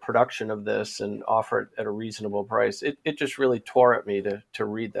up production of this and offer it at a reasonable price. It just really tore at me to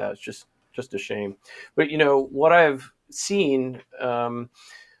read that. It's just a shame. But what I've seen,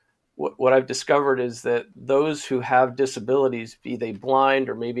 what I've discovered is that those who have disabilities, be they blind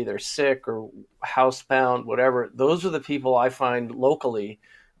or maybe they're sick or housebound, whatever, those are the people I find locally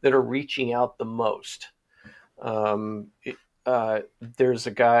that are reaching out the most. There's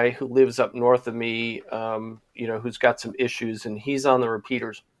a guy who lives up north of me, who's got some issues, and he's on the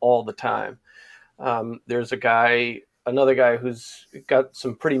repeaters all the time. There's another guy who's got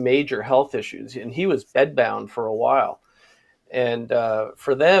some pretty major health issues, and he was bedbound for a while. And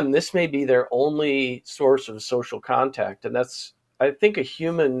for them, this may be their only source of social contact. And that's, I think, a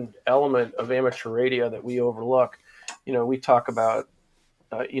human element of amateur radio that we overlook. We talk about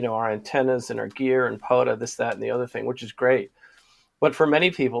our antennas and our gear and POTA, this, that, and the other thing, which is great. But for many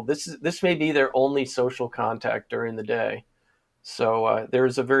people, this may be their only social contact during the day. So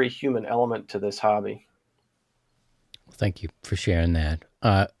there's a very human element to this hobby. Thank you for sharing that.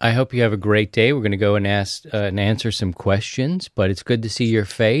 I hope you have a great day. We're going to go and ask and answer some questions, but it's good to see your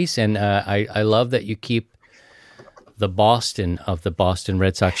face, and I love that you keep the Boston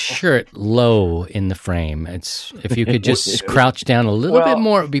Red Sox shirt low in the frame. It's if you could just crouch down a little bit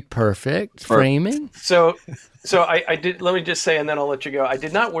more, it would be perfect framing. So I did. Let me just say, and then I'll let you go. I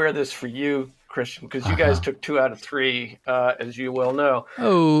did not wear this for you, Christian, because you guys took 2 out of 3, as you well know.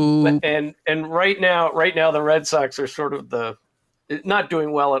 Oh, and right now the Red Sox are sort of not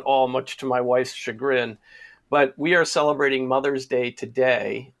doing well at all, much to my wife's chagrin. But we are celebrating Mother's Day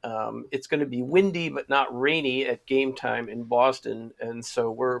today. It's going to be windy but not rainy at game time in Boston, and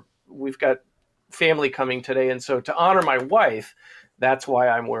so we've got family coming today. And so to honor my wife, that's why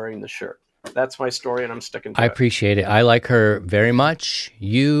I'm wearing the shirt. That's my story, and I'm sticking to it. I appreciate it. I like her very much.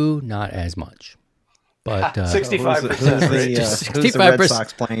 You, not as much. But 65%. Who's the Red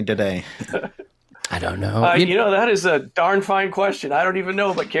Sox playing today? I don't know. That is a darn fine question. I don't even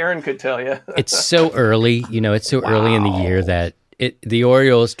know, but Karen could tell you. It's so early. It's so early in the year that the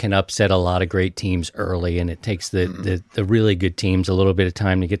Orioles can upset a lot of great teams early, and it takes the really good teams a little bit of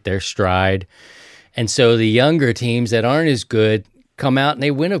time to get their stride. And so the younger teams that aren't as good come out and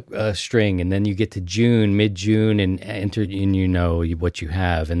they win a string, and then you get to mid-June, and enter, and you know what you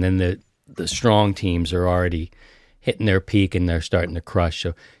have. And then the strong teams are already hitting their peak, and they're starting to crush.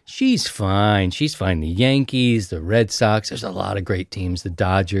 So she's fine. She's fine. The Yankees, the Red Sox, there's a lot of great teams. The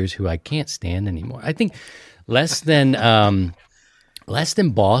Dodgers, who I can't stand anymore. I think less than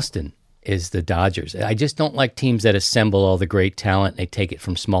Boston is the Dodgers. I just don't like teams that assemble all the great talent. They take it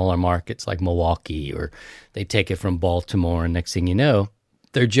from smaller markets like Milwaukee, or they take it from Baltimore, and next thing you know,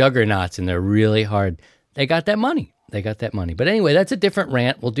 they're juggernauts and they're really hard. They got that money. But anyway, that's a different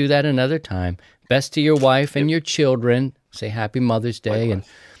rant. We'll do that another time. Best to your wife and your children. Say Happy Mother's Day. Likewise. And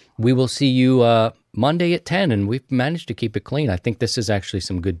we will see you Monday at 10, and we've managed to keep it clean. I think this is actually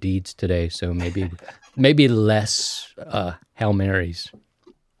some good deeds today, so maybe less Hail Marys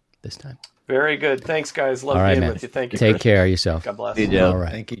this time. Very good. Thanks, guys. Love being with you. Thank you. Take care of yourself. God bless. Hey, Joe. All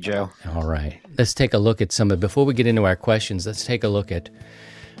right. Thank you, Joe. All right. Let's take a look at before we get into our questions, let's take a look at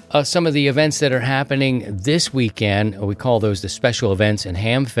some of the events that are happening this weekend. We call those the special events in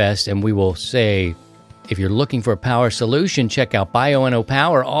HamFest, and we will say, if you're looking for a power solution, check out Bioenno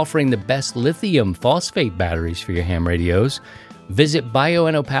Power, offering the best lithium phosphate batteries for your ham radios. Visit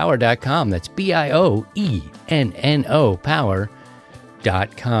bioennopower.com. That's BIOENNO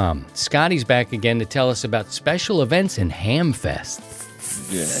power.com. Scotty's back again to tell us about special events in HamFest.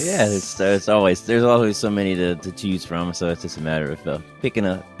 Yeah. It's always there's always so many to choose from, so it's just a matter of picking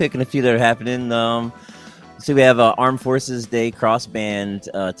a few that are happening. So we have Armed Forces Day cross band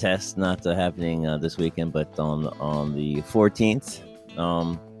test, not happening this weekend, but on the 14th.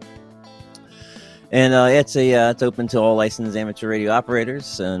 It's open to all licensed amateur radio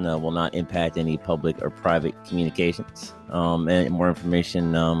operators, and will not impact any public or private communications. And more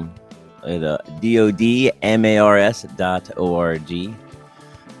information at dodmars.org.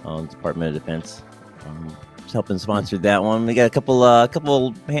 Department of Defense helping sponsor that one. We got a couple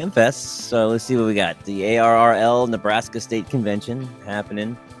ham fests. So let's see what we got. The ARRL Nebraska State Convention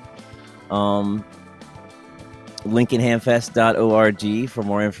happening. LincolnHamFest.org for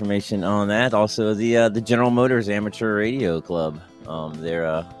more information on that. Also, the General Motors Amateur Radio Club.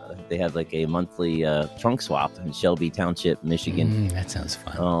 They have like a monthly trunk swap in Shelby Township, Michigan. That sounds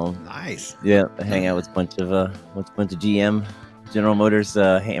fun. Nice. Yeah, hang out with a bunch of GM General Motors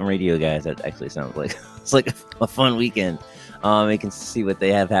ham radio guys. That actually sounds like it's like a fun weekend. You can see what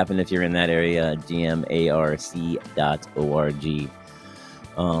they have happen if you're in that area. GMARC.org.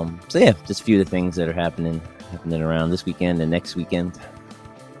 So yeah, just a few of the things that are happening around this weekend and next weekend.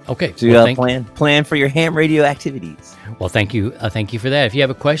 Okay, so plan for your ham radio activities. Well, thank you for that. If you have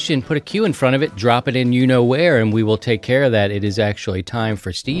a question, put a Q in front of it, drop it in where, and we will take care of that. It is actually time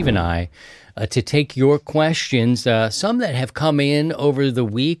for Steve and I to take your questions, some that have come in over the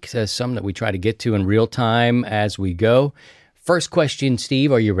week, some that we try to get to in real time as we go. First question,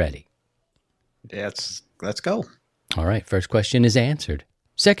 Steve, are you ready? Yes, let's go. All right, first question is answered.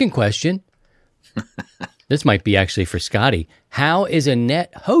 Second question, this might be actually for Scotty. How is a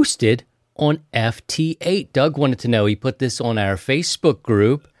net hosted on FT8? Doug wanted to know. He put this on our Facebook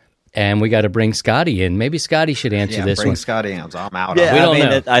group, and we got to bring Scotty in. Maybe Scotty should answer this one. Bring Scotty in. I'm out. Yeah, we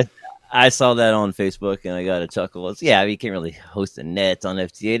don't know. I saw that on Facebook, and I got a chuckle. You can't really host a net on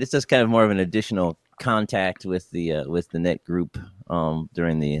FT8. It's just kind of more of an additional contact with the net group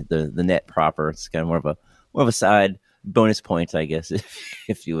during the net proper. It's kind of more of a side bonus point, I guess,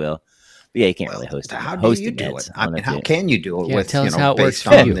 if you will. yeah, you can't really host it. How do Host you it do nets it? I on mean, how FTA. can you do it Yeah, with, tell us how it works based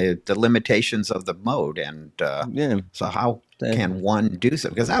for on you. the limitations of the mode? And Yeah. so how can one do so?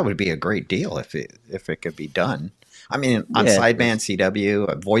 Because that would be a great deal if it could be done. I mean, on Yeah, sideband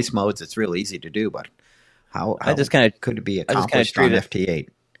CW, voice modes, it's real easy to do, but how I just kind of could it be I just kinda accomplished on treat it- FT8?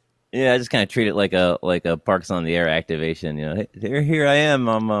 Yeah, I just kind of treat it like a Parks on the Air activation. You know, hey, here I am.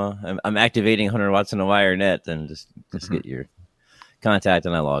 I'm activating 100 watts in a wire net, and just get your contact,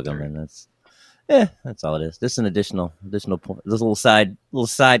 and I log them, and that's all it is. Just an additional point. This little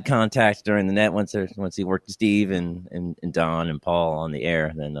side contact during the net once he worked Steve and Don and Paul on the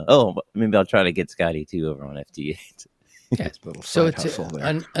air. Then maybe I'll try to get Scotty too over on FT8. Yeah. Little So side it's hustle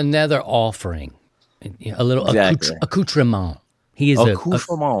there. another offering, a little Exactly. accoutrement. He is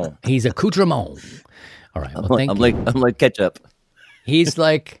Accoutrement. he's accoutrement. All right. Well, thank you. I'm like ketchup. He's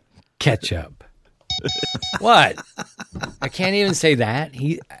like ketchup. What? I can't even say that.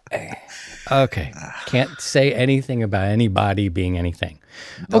 Okay. Can't say anything about anybody being anything.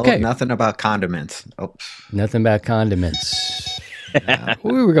 Okay. Nothing about condiments. Oh, Nothing about condiments.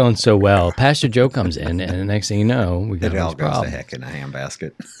 We were going so well. Pastor Joe comes in, and the next thing you know, we got it a all goes to problem. heck in a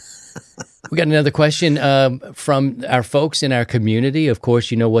handbasket. We got another question from our folks in our community. Of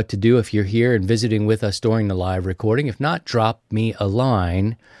course, you know what to do if you're here and visiting with us during the live recording. If not, drop me a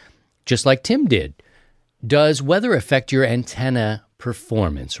line, just like Tim did. Does weather affect your antenna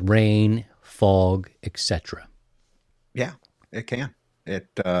performance? Rain, fog, etc.? Yeah, it can. It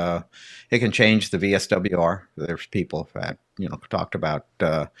can change the VSWR. There's people that talked about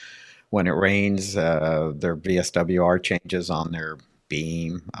when it rains, their VSWR changes on their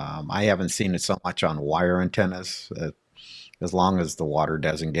beam. I haven't seen it so much on wire antennas. As long as the water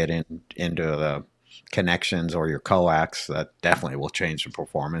doesn't get into the connections or your coax, that definitely will change the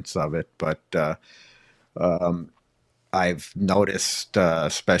performance of it. But I've noticed,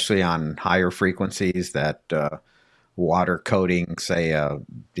 especially on higher frequencies, that water coating, say,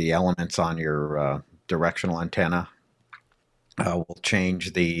 the elements on your directional antenna, will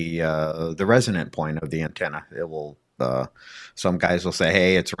change the resonant point of the antenna. It will. Some guys will say,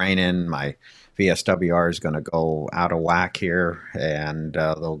 "Hey, it's raining. My VSWR is going to go out of whack here," and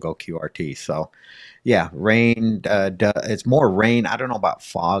they'll go QRT. So, yeah, rain. It's more rain. I don't know about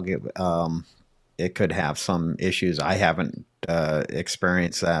fog. It could have some issues. I haven't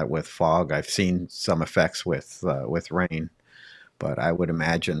experienced that with fog. I've seen some effects with rain, but I would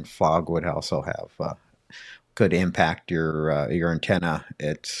imagine fog would also have could impact your antenna.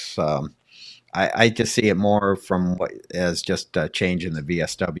 It's I just see it more as just a change in the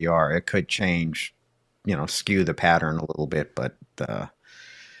VSWR. It could change, skew the pattern a little bit, but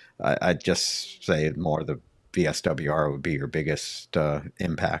I'd just say more the VSWR would be your biggest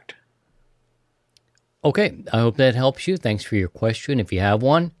impact. Okay, I hope that helps you. Thanks for your question. If you have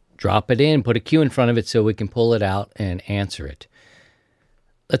one, drop it in, put a Q in front of it so we can pull it out and answer it.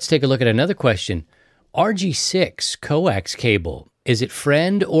 Let's take a look at another question. RG6 coax cable, is it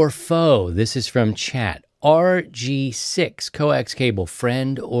friend or foe? This is from chat. RG6 coax cable,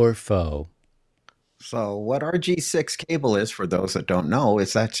 friend or foe? So what RG6 cable is, for those that don't know,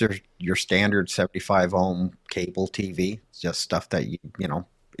 is that's your standard 75 ohm cable TV. It's just stuff that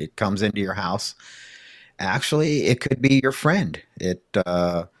it comes into your house. Actually, it could be your friend.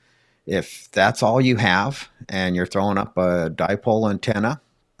 If that's all you have and you're throwing up a dipole antenna,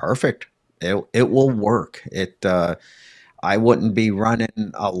 perfect. It will work. I wouldn't be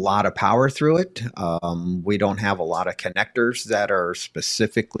running a lot of power through it. We don't have a lot of connectors that are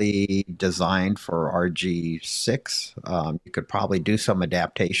specifically designed for RG6. You could probably do some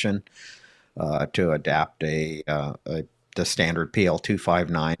adaptation to adapt the standard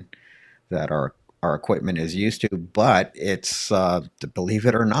PL259 that our equipment is used to. But it's, believe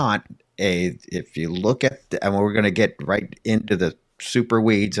it or not, if you look at, and we're going to get right into the super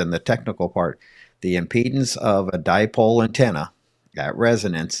weeds and the technical part, the impedance of a dipole antenna at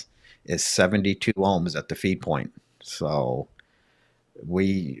resonance is 72 ohms at the feed point. So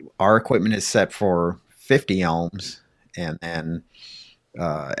our equipment is set for 50 ohms, and then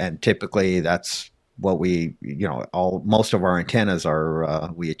and typically that's what most of our antennas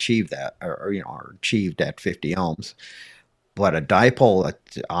are. We achieve that, are achieved at 50 ohms. But a dipole,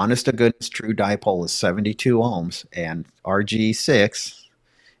 honest to goodness, true dipole is 72 ohms, and RG6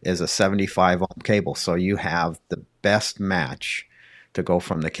 is a 75 ohm cable. So you have the best match to go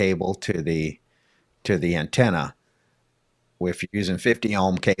from the cable to the antenna. If you're using 50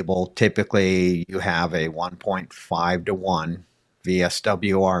 ohm cable, typically you have a 1.5 to 1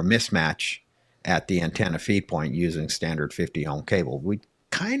 VSWR mismatch at the antenna feed point using standard 50 ohm cable.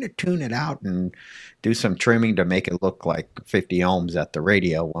 kind of tune it out and do some trimming to make it look like 50 ohms at the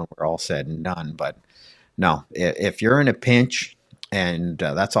radio when we're all said and done. But no, if you're in a pinch and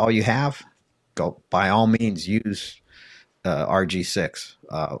that's all you have, go by all means use RG6.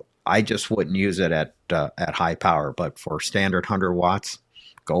 I just wouldn't use it at high power, but for standard 100 watts,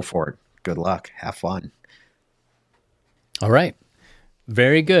 go for it. Good luck. Have fun. All right.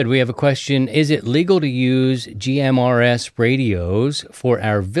 Very good. We have a question. Is it legal to use GMRS radios for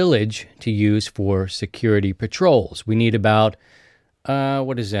our village to use for security patrols? We need about,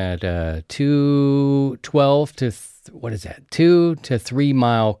 2 to 3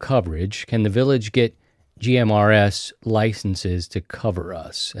 mile coverage. Can the village get GMRS licenses to cover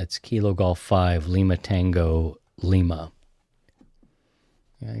us? That's Kilo Golf 5, Lima Tango, Lima.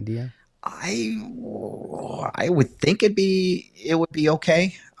 Any idea? I would think it would be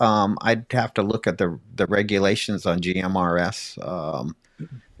okay. I'd have to look at the regulations on GMRS.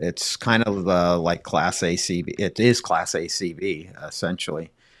 It's kind of like Class ACB. It is Class ACB essentially,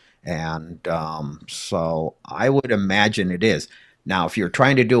 and so I would imagine it is. Now, if you're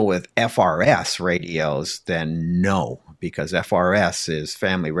trying to do it with FRS radios, then no, because FRS is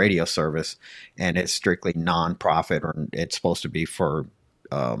Family Radio Service, and it's strictly nonprofit, or it's supposed to be for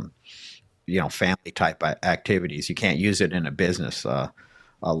family type activities. You can't use it in a business. A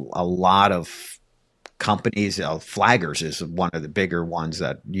lot of companies, Flaggers is one of the bigger ones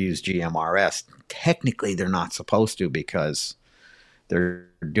that use GMRS. Technically, they're not supposed to because they're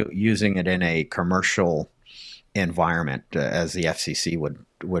using it in a commercial environment as the FCC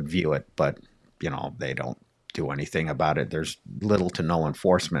would view it. But, they don't do anything about it. There's little to no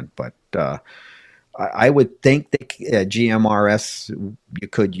enforcement. But I would think that GMRS you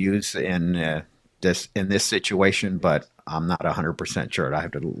could use in this situation, but I'm not 100% sure. I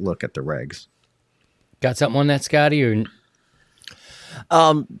have to look at the regs. Got something on that, Scotty? Or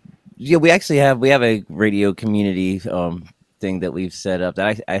we actually have a radio community thing that we've set up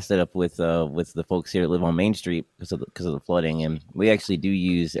that I set up with the folks here that live on Main Street because of the flooding, and we actually do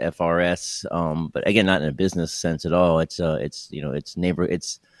use FRS, but again, not in a business sense at all. It's neighbor.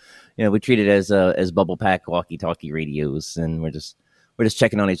 We treat it as bubble pack walkie-talkie radios, and we're just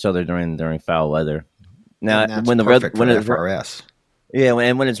checking on each other during foul weather. Now, when the FRS,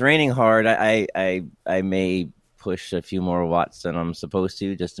 when it's raining hard, I may push a few more watts than I'm supposed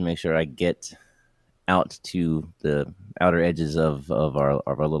to, just to make sure I get out to the outer edges of our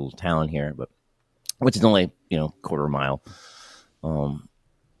little town here, but which is only quarter mile.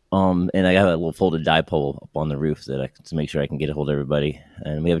 And I have a little folded dipole up on the roof to make sure I can get a hold of everybody.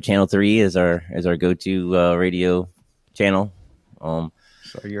 And we have Channel 3 as our go-to radio channel. So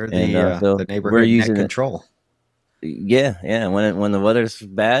you're the neighborhood net control. Yeah. When the weather's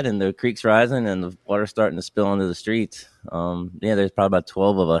bad and the creek's rising and the water's starting to spill onto the streets, there's probably about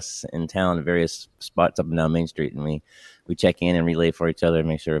 12 of us in town at various spots up and down Main Street, and we check in and relay for each other and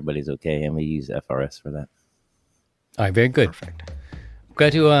make sure everybody's okay, and we use FRS for that. All right, very good. Perfect.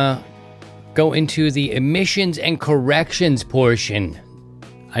 Got to go into the emissions and corrections portion.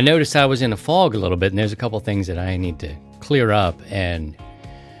 I noticed I was in a fog a little bit, and there's a couple things that I need to clear up and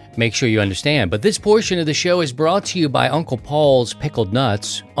make sure you understand. But this portion of the show is brought to you by Uncle Paul's Pickled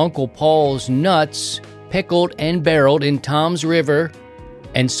Nuts. Uncle Paul's Nuts, pickled and barreled in Tom's River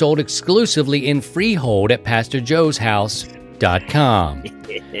and sold exclusively in Freehold at PastorJoe'sHouse.com.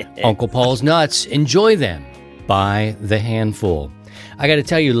 Uncle Paul's Nuts, enjoy them by the handful. I got to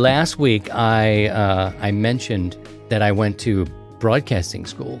tell you, last week I mentioned that I went to broadcasting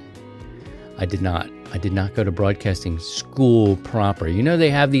school. I did not go to broadcasting school proper. They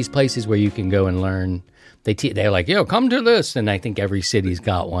have these places where you can go and learn. They're like, come to this. And I think every city's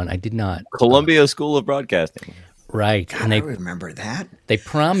got one. I did not. Columbia School of Broadcasting. Right. God, and I remember that. They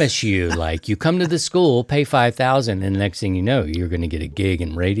promise you, like, you come to the school, pay $5,000, and the next thing you know, you're going to get a gig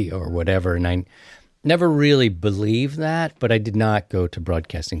in radio or whatever. And I never really believed that, but I did not go to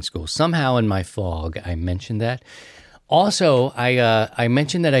broadcasting school. Somehow in my fog, I mentioned that. Also, I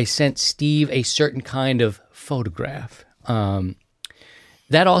mentioned that I sent Steve a certain kind of photograph.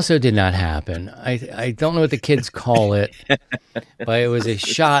 That also did not happen. I don't know what the kids call it, but it was a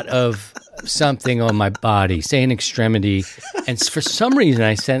shot of something on my body, say an extremity. And for some reason,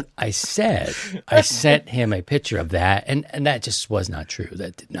 I sent him a picture of that, and that just was not true.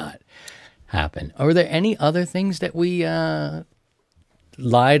 That did not happen. Are there any other things that we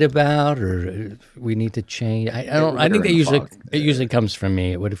lied about, or we need to change? I don't. I think it usually comes from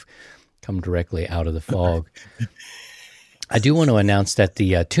me. It would have come directly out of the fog. I do want to announce that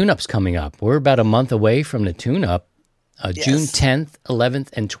the tune-up's coming up. We're about a month away from the tune-up. Yes. June 10th, 11th,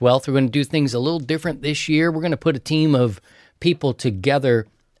 and 12th. We're going to do things a little different this year. We're going to put a team of people together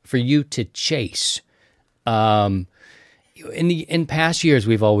for you to chase. In past years,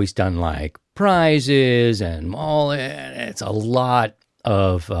 we've always done like prizes and all. It's a lot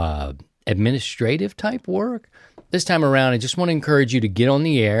of administrative type work. This time around, I just want to encourage you to get on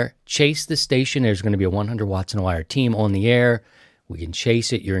the air, chase the station. There's going to be a 100 Watts and a Wire team on the air. We can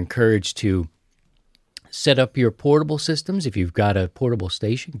chase it. You're encouraged to set up your portable systems. If you've got a portable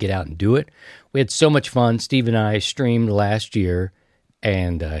station, get out and do it. We had so much fun. Steve and I streamed last year,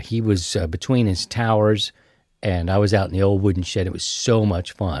 and he was between his towers, and I was out in the old wooden shed. It was so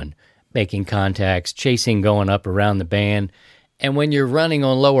much fun, making contacts, chasing, going up around the band. And when you're running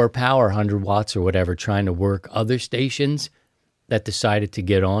on lower power, 100 watts or whatever, trying to work other stations that decided to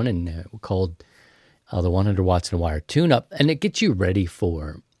get on, and called the 100 Watts and a Wire tune-up, and it gets you ready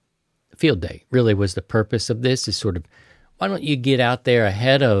for field day. Really was the purpose of this, is sort of, why don't you get out there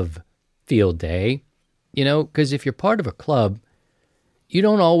ahead of field day? You know, because if you're part of a club, you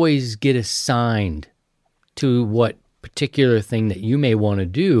don't always get assigned to what particular thing that you may want to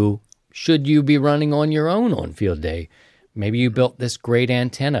do should you be running on your own on field day. Maybe you built this great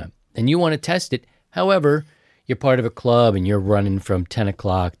antenna and you want to test it. However, you're part of a club and you're running from 10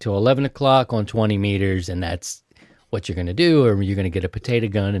 o'clock to 11 o'clock on 20 meters, and that's what you're going to do, or you're going to get a potato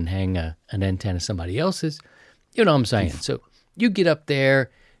gun and hang an antenna somebody else's. You know what I'm saying? So you get up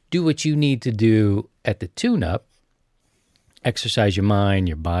there, do what you need to do at the tune-up, exercise your mind,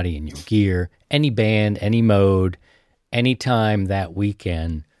 your body, and your gear, any band, any mode, anytime that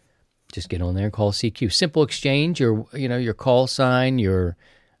weekend. Just get on there and call CQ. Simple exchange, your call sign, your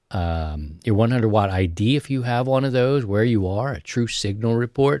 100 watt ID if you have one of those, where you are, a true signal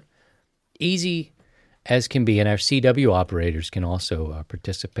report. Easy as can be, and our CW operators can also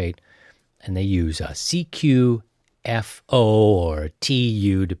participate, and they use CQFO or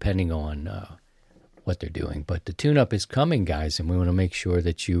TU depending on what they're doing. But the tune-up is coming, guys, and we want to make sure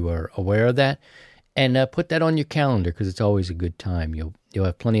that you are aware of that. And put that on your calendar, because it's always a good time. You'll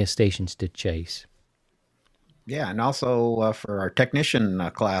have plenty of stations to chase. Yeah, and also for our technician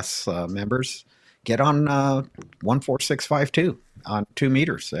class members, get on 14652 on 2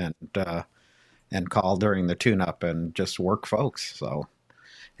 meters and call during the tune-up and just work folks. So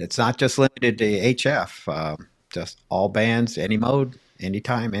it's not just limited to HF, just all bands, any mode,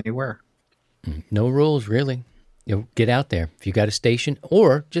 anytime, anywhere. No rules, really. Get out there if you got a station,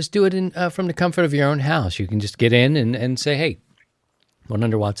 or just do it from the comfort of your own house. You can just get in and say, hey,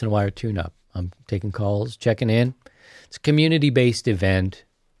 100 Watts and a Wire tune-up. I'm taking calls, checking in. It's a community-based event,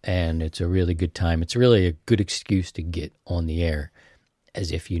 and it's a really good time. It's really a good excuse to get on the air,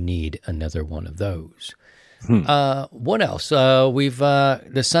 as if you need another one of those. What else?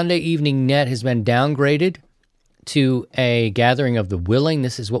 The Sunday Evening Net has been downgraded to a gathering of the willing.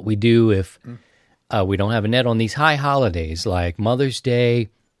 This is what we do if we don't have a net on these high holidays like Mother's Day.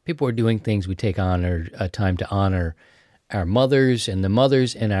 People are doing things. We take time to honor our mothers and the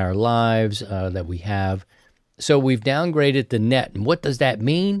mothers in our lives that we have. So we've downgraded the net. And what does that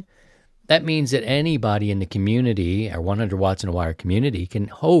mean? That means that anybody in the community, our 100 Watts and a Wire community, can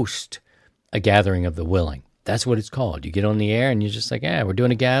host a gathering of the willing. That's what it's called. You get on the air and you're just like, we're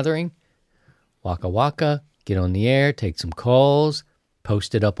doing a gathering. Waka waka, get on the air, take some calls,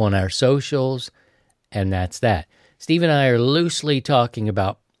 post it up on our socials, and that's that. Steve and I are loosely talking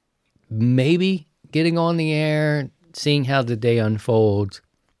about maybe getting on the air, seeing how the day unfolds,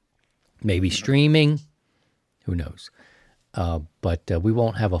 maybe streaming, who knows. But we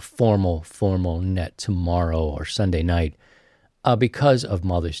won't have a formal net tomorrow or Sunday night because of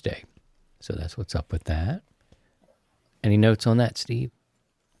Mother's Day. So that's what's up with that. Any notes on that, Steve?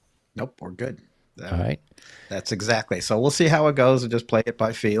 Nope, we're good. All right. That's exactly. So we'll see how it goes and just play it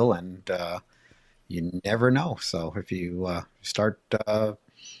by feel, and you never know. So if you start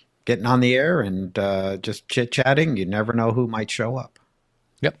getting on the air and just chit-chatting, you never know who might show up.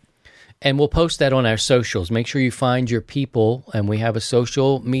 Yep. And we'll post that on our socials. Make sure you find your people, and we have a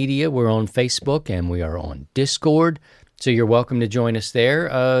social media. We're on Facebook, and we are on Discord, so you're welcome to join us there.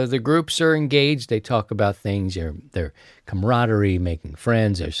 The groups are engaged. They talk about things, their camaraderie, making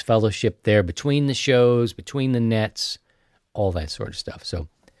friends. There's fellowship there between the shows, between the nets, all that sort of stuff. So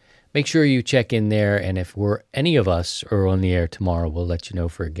make sure you check in there, and if any of us are on the air tomorrow, we'll let you know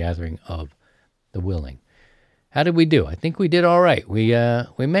for a gathering of the willing. How did we do? I think we did all right. We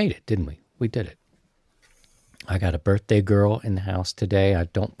made it, didn't we? We did it. I got a birthday girl in the house today. I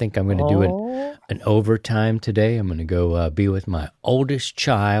don't think I'm going to do an overtime today. I'm going to go be with my oldest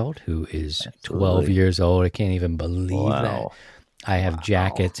child, who is 12 years old. I can't even believe that. I have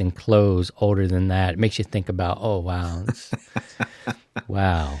jackets and clothes older than that. It makes you think about, wow.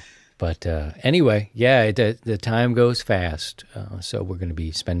 Wow. But anyway, yeah, the time goes fast. So we're going to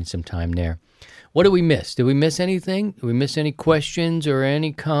be spending some time there. What did we miss? Did we miss anything? Did we miss any questions or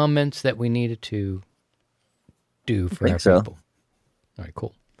any comments that we needed to do for our people? All right,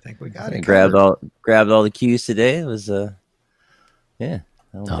 cool. I think we got it. Grabbed all the cues today. It was yeah. I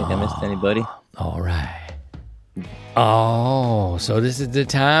don't think I missed anybody. All right. Oh, so this is the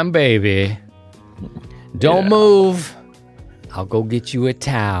time, baby. Don't move. I'll go get you a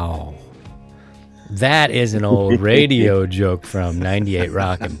towel. That is an old radio joke from 98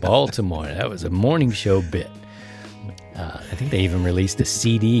 Rock in Baltimore. That was a morning show bit. I think they even released a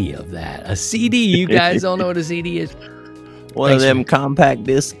CD of that. A CD? You guys don't know what a CD is? One of them compact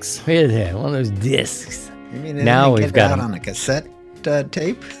discs. Yeah, one of those discs. You mean now we've got on a cassette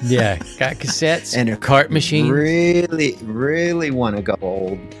tape? Yeah, got cassettes and a cart machine. Really want to go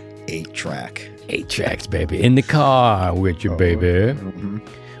old 8-track. 8 tracks, baby. In the car with you, baby. Mm-hmm.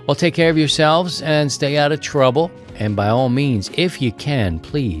 Well, take care of yourselves and stay out of trouble. And by all means, if you can,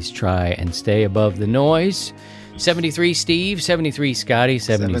 please try and stay above the noise. 73 Steve, 73 Scotty,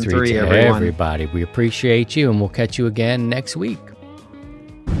 73 to everybody. We appreciate you, and we'll catch you again next week.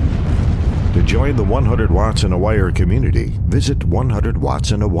 To join the 100 Watts in a Wire community, visit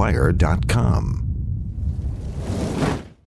 100wattsinawire.com.